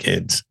 Fucking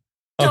kids.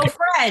 Okay. So,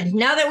 Fred,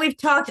 now that we've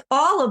talked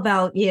all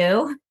about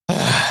you,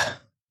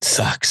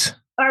 sucks.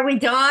 Are we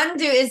done?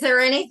 Is there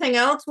anything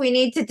else we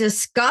need to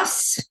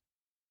discuss?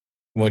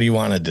 What do you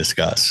want to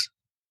discuss?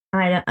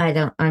 I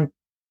don't.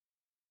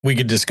 We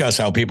could discuss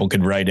how people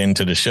could write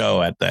into the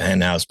show at the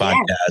Henhouse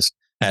Podcast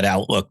at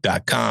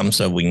outlook.com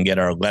so we can get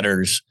our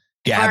letters.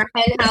 Our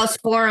Henhouse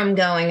forum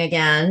going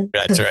again.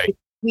 That's right.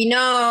 We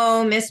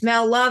know Miss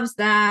Mel loves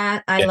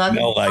that. I love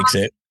Mel likes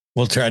it.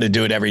 We'll try to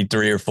do it every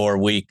 3 or 4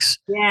 weeks.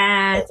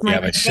 Yeah. We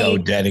have a show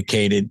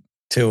dedicated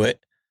to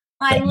it.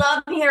 I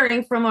love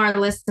hearing from our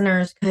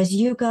listeners because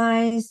you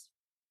guys,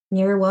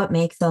 you're what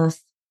makes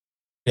us.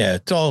 Yeah,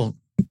 it's all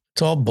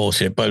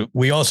bullshit. But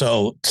we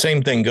also,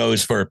 same thing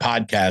goes for a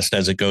podcast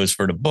as it goes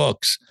for the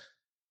books.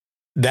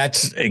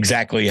 That's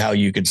exactly how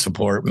you could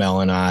support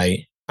Mel and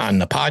I on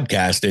the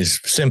podcast is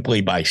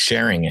simply by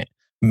sharing it,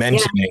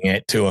 mentioning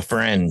it to a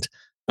friend,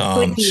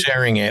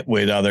 sharing it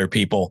with other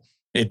people.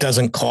 It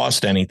doesn't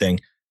cost anything.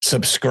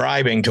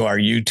 Subscribing to our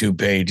YouTube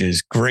page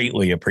is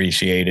greatly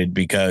appreciated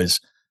because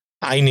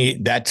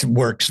that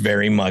works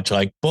very much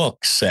like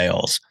book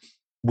sales.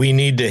 We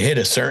need to hit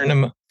a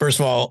certain, first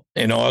of all,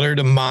 in order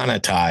to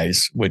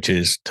monetize, which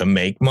is to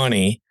make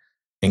money,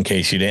 in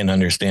case you didn't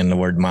understand the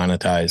word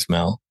monetize,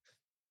 Mel.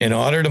 In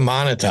order to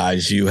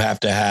monetize, you have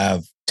to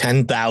have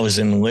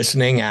 10,000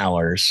 listening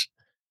hours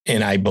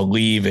and I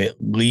believe at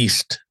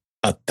least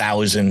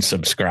 1,000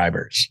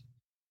 subscribers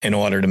in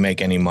order to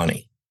make any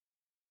money.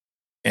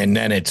 And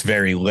then it's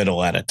very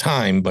little at a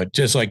time, but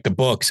just like the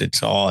books,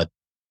 it's all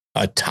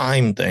a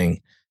time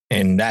thing.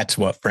 And that's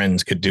what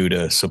friends could do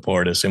to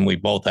support us. And we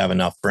both have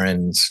enough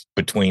friends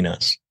between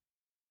us.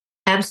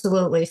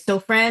 Absolutely. So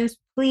friends,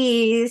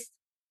 please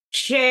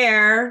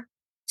share.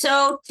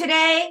 So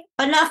today,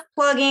 enough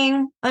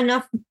plugging,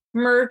 enough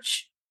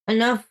merch,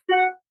 enough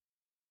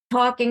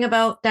talking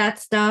about that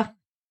stuff.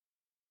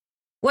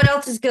 What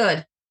else is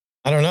good?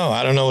 I don't know.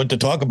 I don't know what to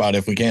talk about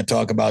if we can't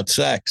talk about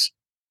sex.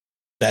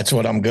 That's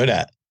what I'm good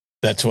at.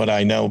 That's what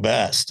I know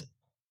best.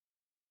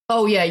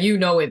 Oh, yeah. You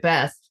know it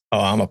best. Oh,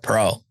 I'm a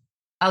pro.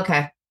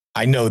 Okay.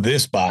 I know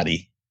this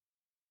body.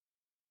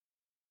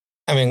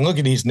 I mean, look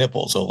at these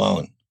nipples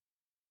alone.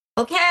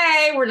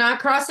 Okay. We're not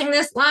crossing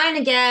this line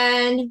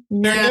again.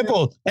 No.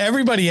 Nipples.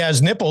 Everybody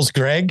has nipples,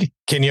 Greg.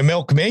 Can you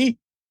milk me?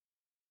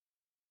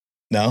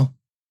 No.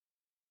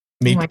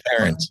 Meet the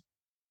parents. God.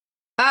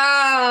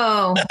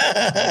 Oh.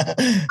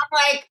 I'm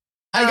like,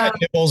 I got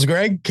nipples,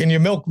 Greg. Can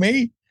you milk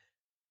me?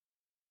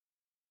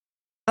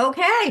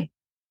 Okay.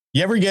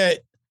 You ever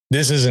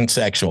this isn't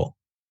sexual,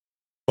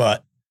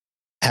 but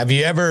have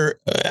you ever,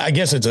 I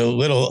guess it's a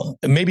little,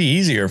 maybe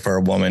easier for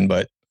a woman,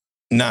 but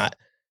not.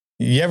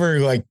 You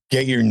ever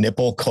get your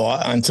nipple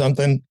caught on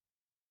something?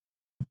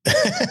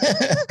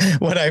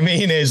 What I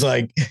mean is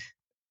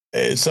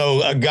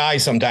so a guy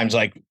sometimes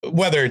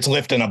whether it's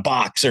lifting a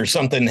box or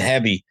something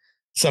heavy,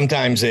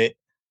 sometimes it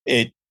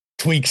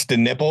tweaks the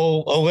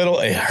nipple a little.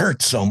 It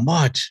hurts so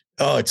much.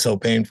 Oh, it's so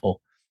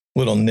painful.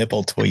 Little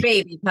nipple tweak.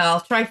 Baby,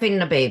 pal. Try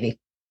feeding a baby.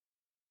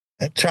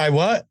 Try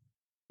what?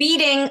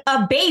 Feeding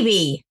a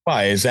baby.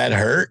 Why? Is that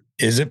hurt?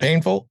 Is it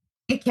painful?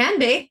 It can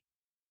be.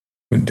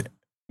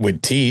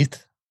 With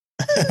teeth?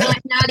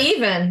 not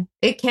even.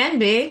 It can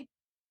be.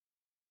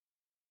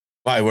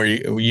 Why? Were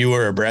you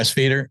were a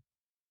breastfeeder?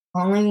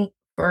 Only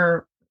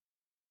for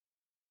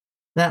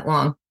that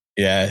long.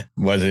 Yeah.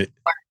 Was it?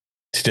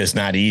 It's just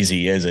not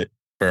easy, is it?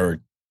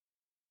 For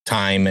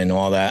time and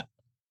all that.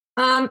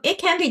 It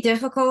can be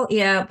difficult,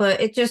 yeah,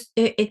 but it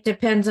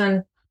depends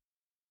on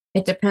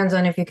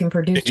if you can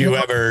produce. Did you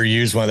ever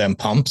use one of them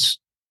pumps?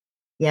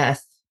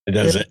 Yes.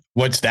 Does it?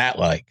 What's that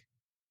like?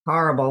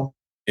 Horrible.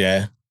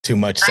 Yeah. Too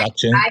much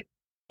suction.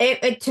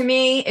 To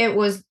me, it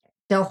was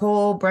the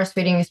whole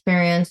breastfeeding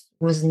experience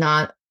was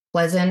not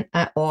pleasant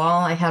at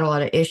all. I had a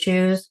lot of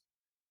issues.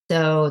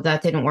 So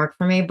that didn't work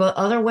for me. But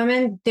other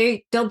women,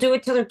 they'll do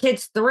it till their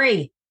kid's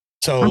 3.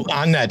 So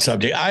on that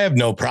subject, I have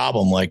no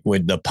problem like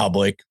with the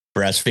public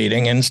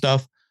breastfeeding and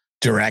stuff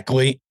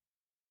directly,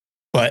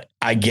 but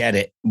I get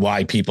it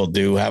why people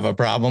do have a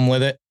problem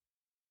with it.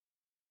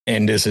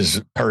 And this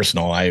is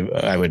personal,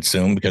 I would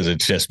assume, because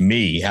it's just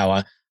me,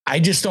 how I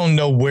just don't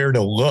know where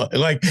to look.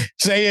 Like,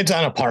 say it's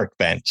on a park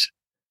bench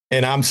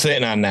and I'm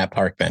sitting on that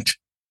park bench.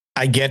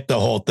 I get the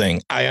whole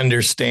thing. I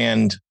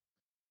understand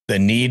the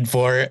need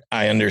for it.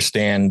 I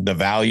understand the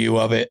value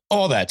of it,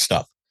 all that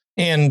stuff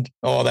and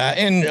all that.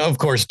 And of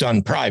course,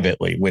 done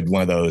privately with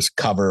one of those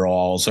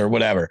coveralls or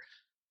whatever.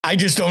 I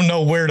just don't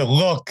know where to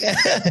look.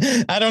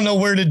 I don't know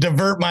where to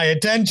divert my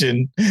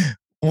attention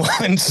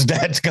once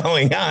that's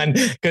going on.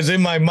 Because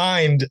in my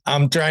mind,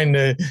 I'm trying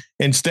to,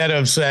 instead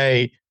of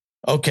say,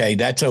 okay,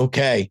 that's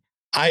okay,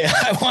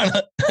 I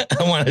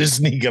want to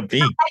sneak a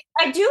peek.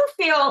 I do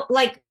feel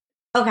like,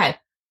 okay,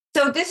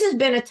 so this has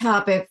been a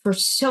topic for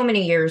so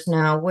many years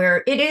now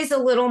where it is a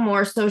little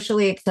more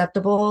socially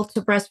acceptable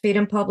to breastfeed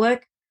in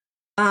public.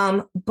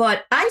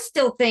 But I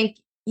still think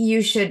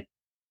you should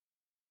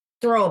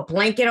throw a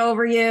blanket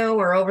over you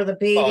or over the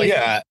baby. Oh,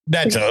 yeah,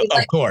 that's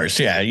of course.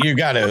 Yeah, you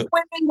got to.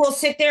 Women will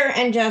sit there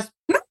and just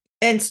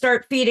and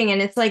start feeding.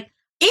 And it's like,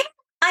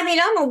 I mean,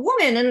 I'm a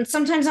woman and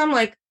sometimes I'm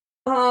like,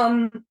 what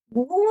are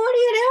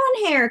you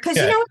doing here? Because,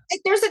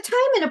 there's a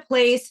time and a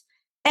place.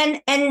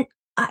 And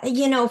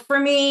for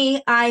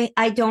me,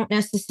 I don't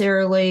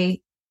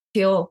necessarily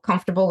feel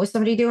comfortable with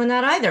somebody doing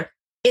that either.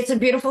 It's a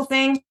beautiful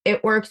thing.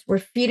 It works. We're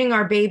feeding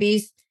our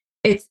babies.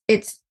 It's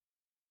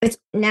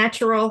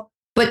natural.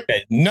 But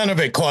none of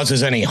it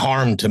causes any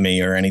harm to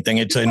me or anything.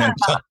 It's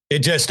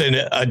it's just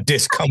a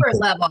discomfort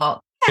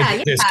level.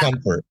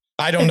 Discomfort.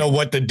 I don't know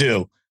what to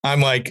do. I'm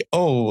like,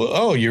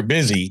 oh, you're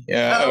busy.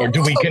 Or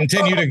do we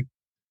continue to?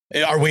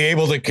 Are we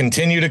able to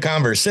continue the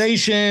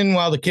conversation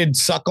while the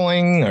kid's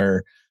suckling?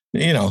 Or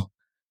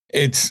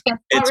it's.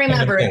 But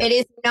remember, it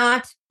is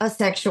not a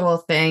sexual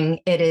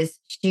thing. It is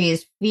she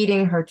is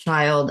feeding her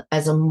child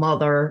as a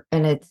mother,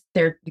 and it's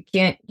there. You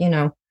can't. You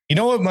know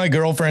what my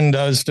girlfriend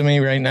does to me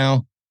right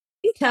now?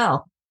 You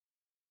tell.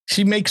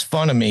 She makes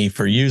fun of me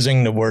for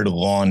using the word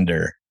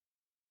launder.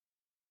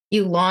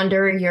 You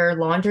launder your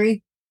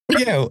laundry?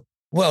 Yeah.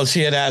 Well, she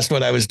had asked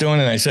what I was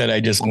doing, and I said I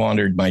just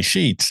laundered my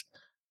sheets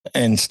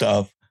and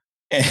stuff.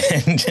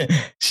 And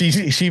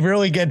she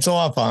really gets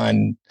off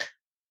on,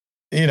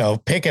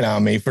 picking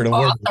on me for the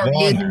word launder.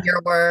 Using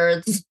your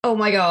words. Oh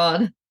my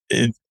God.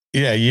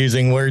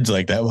 Using words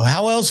like that. Well,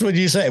 how else would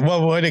you say?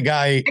 Well, what a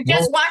guy. I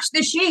just washed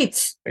the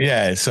sheets.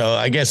 Yeah. So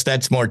I guess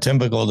that's more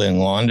typical than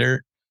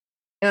launder.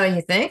 Oh,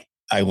 you think?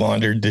 I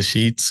laundered the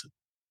sheets.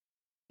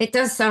 It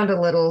does sound a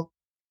little.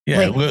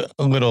 Yeah,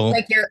 a little.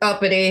 Like you're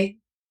uppity.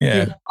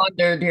 Yeah. You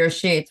laundered your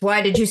sheets.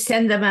 Why did you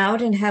send them out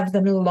and have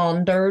them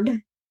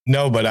laundered?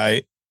 No, but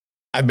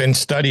I've been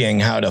studying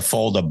how to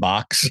fold a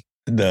box.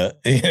 The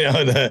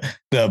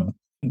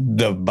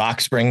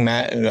box spring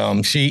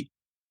mat sheet.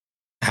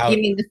 You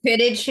mean the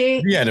fitted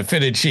sheet? Yeah, the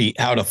fitted sheet.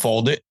 How to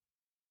fold it?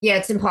 Yeah,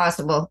 it's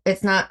impossible.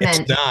 It's not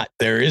meant. It's not.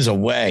 There is a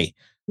way.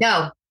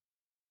 No.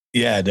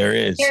 Yeah, there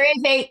is. There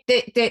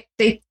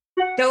is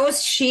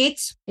those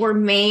sheets were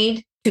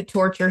made to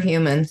torture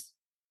humans.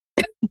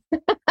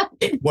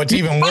 What's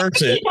even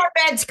worse is our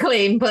bed's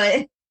clean,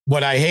 but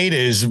what I hate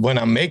is when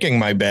I'm making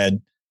my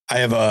bed, I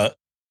have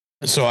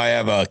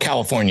a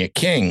California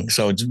King,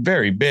 so it's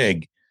very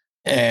big.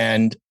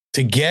 And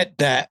to get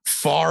that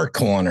far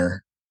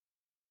corner,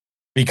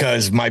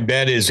 because my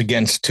bed is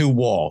against 2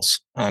 walls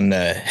on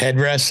the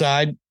headrest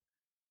side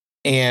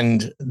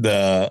and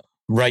the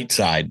right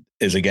side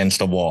is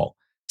against a wall.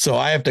 So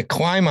I have to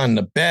climb on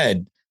the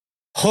bed,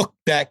 hook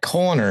that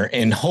corner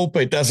and hope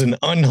it doesn't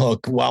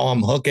unhook while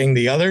I'm hooking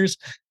the others,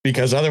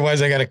 because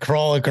otherwise I got to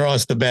crawl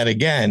across the bed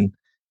again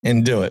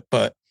and do it.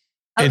 But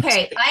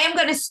okay, I am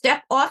going to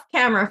step off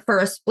camera for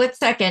a split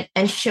second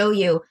and show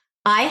you.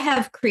 I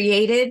have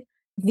created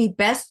the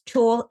best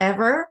tool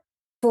ever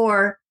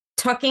for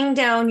tucking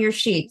down your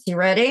sheets. You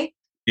ready?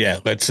 Yeah,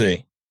 let's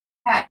see.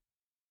 Okay.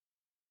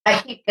 I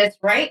keep this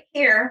right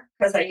here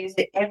because I use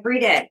it every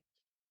day.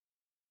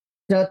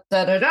 Da,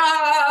 da, da,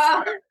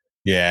 da.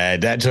 Yeah,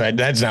 that's right.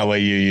 That's not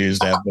what you use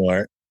that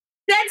for.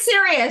 That's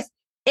serious.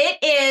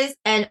 It is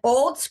an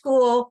old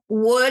school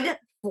wood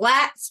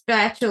flat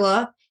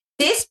spatula.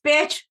 This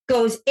bitch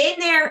goes in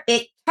there.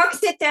 It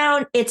tucks it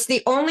down. It's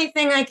the only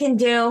thing I can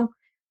do.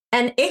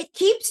 And it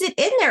keeps it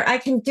in there. I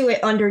can do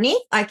it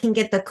underneath. I can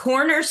get the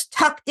corners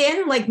tucked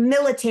in like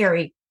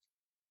military.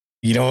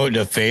 You know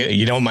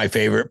what my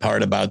favorite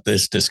part about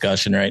this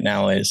discussion right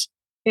now is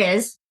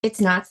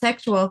it's not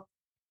sexual.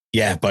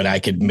 Yeah, but I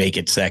could make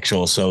it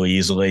sexual so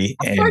easily.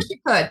 Of course you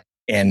could.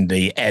 And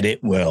the edit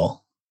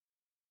will.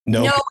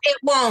 No, it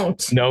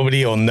won't.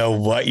 Nobody will know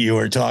what you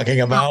were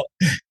talking about,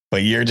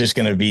 but you're just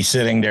going to be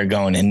sitting there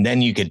going, and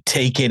then you could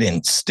take it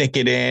and stick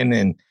it in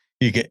and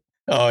you could,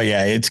 oh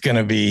yeah, it's going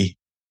to be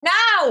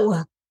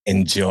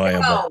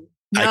enjoyable.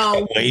 No, I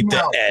can't wait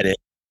to edit.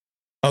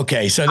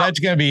 Okay, so that's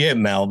going to be it,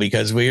 Mel,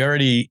 because we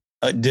already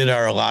did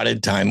our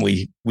allotted time.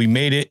 We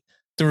made it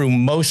through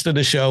most of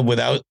the show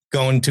without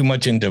going too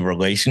much into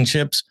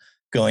relationships,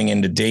 going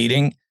into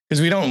dating, because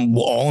we don't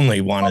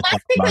only want to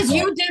talk about because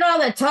you did all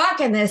the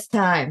talking this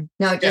time.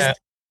 No, just. Yeah.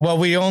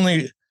 Well,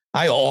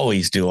 I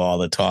always do all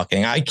the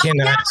talking. I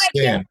cannot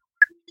stand.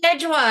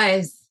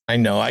 Edgewise. I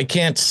know. I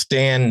can't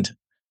stand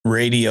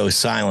radio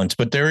silence,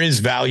 but there is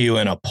value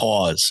in a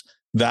pause,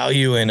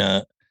 value in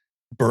a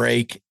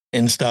break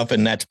and stuff.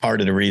 And that's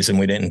part of the reason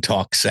we didn't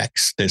talk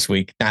sex this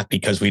week. Not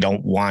because we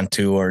don't want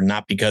to, or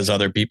not because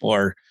other people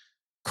are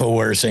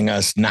coercing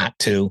us not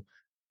to.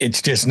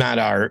 It's just not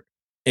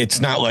it's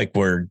not like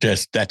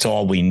that's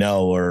all we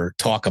know or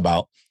talk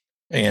about.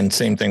 And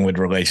same thing with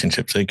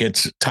relationships. It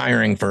gets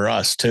tiring for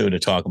us too, to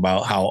talk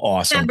about how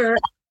awesome. Remember,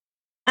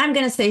 I'm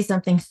going to say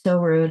something so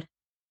rude.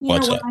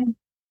 What's up?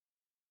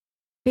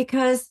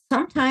 Because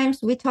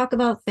sometimes we talk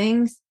about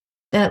things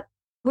that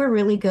we're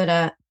really good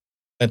at.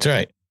 That's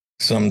right.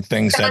 Some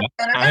things that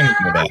I'm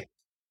good at.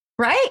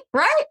 Right.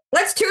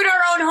 Let's toot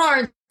our own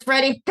horns,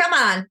 Freddie. Come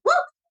on. Woo!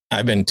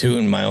 I've been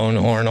tooting my own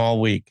horn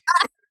all week.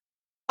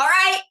 All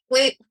right.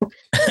 Wait. None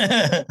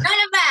of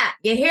that.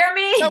 You hear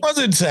me? That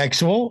wasn't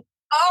sexual.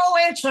 Oh,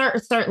 it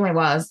certainly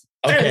was.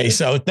 Okay,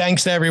 so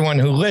thanks to everyone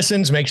who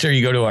listens. Make sure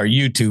you go to our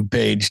YouTube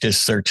page.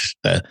 Just search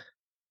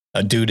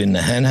A Dude in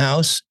the Hen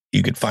House.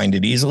 You could find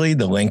it easily.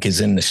 The link is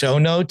in the show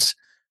notes.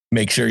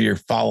 Make sure you're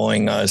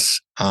following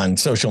us on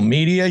social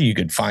media. You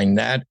could find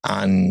that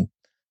on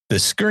the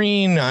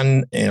screen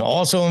and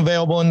also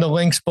available in the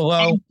links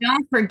below. And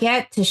don't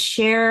forget to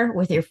share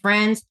with your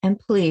friends, and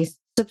please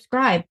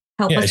subscribe.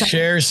 Help us out.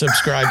 Share,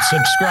 subscribe.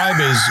 Subscribe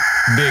is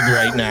big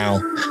right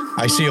now.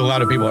 I see a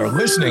lot of people are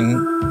listening,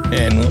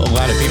 and a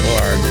lot of people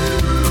are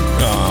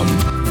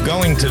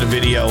going to the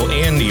video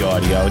and the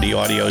audio. The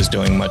audio is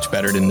doing much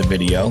better than the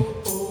video,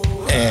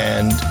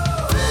 and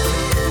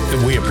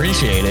we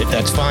appreciate it.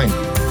 That's fine.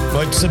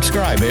 But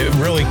subscribe. It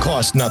really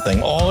costs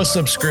nothing. All a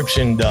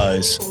subscription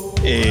does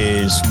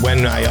is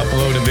when I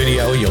upload a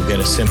video, you'll get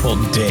a simple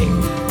ding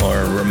or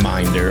a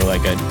reminder,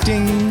 like a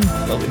ding.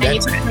 And you can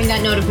turn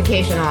that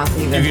notification off.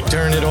 Even. You can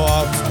turn it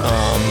off.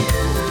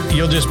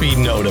 You'll just be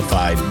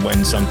notified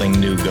when something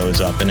new goes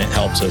up, and it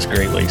helps us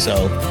greatly.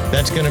 So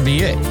that's going to be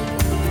it.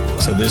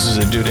 So this is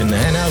A Dude in the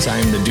Hen House. I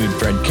am the dude,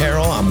 Fred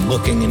Carroll. I'm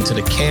looking into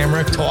the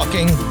camera,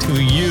 talking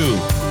to you.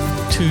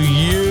 To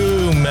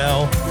you,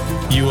 Mel.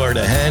 You are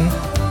the hen.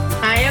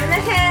 I am the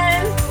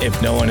hen.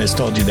 If no one has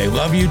told you they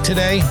love you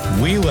today,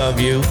 we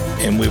love you,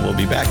 and we will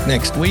be back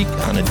next week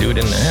on A Dude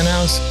in the Hen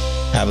House.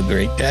 Have a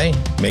great day.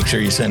 Make sure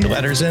you send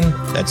letters in.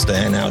 That's the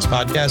Hen House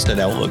Podcast at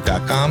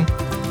outlook.com,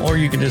 or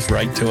you can just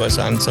write to us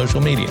on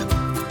social media.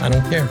 I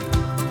don't care.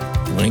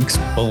 Links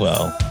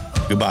below.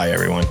 Goodbye,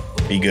 everyone.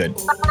 Be good.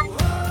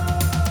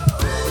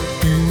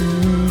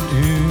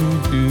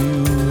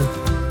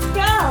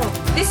 Go.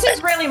 This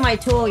is really my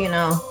tool, you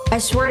know. I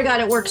swear to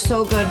God, it works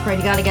so good, Fred.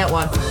 You got to get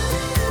one.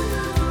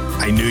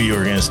 I knew you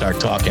were going to start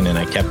talking, and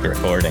I kept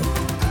recording.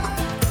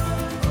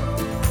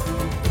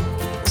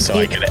 So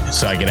I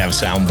could have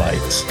sound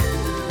bites.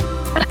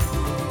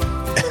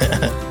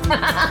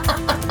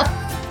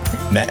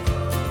 Net.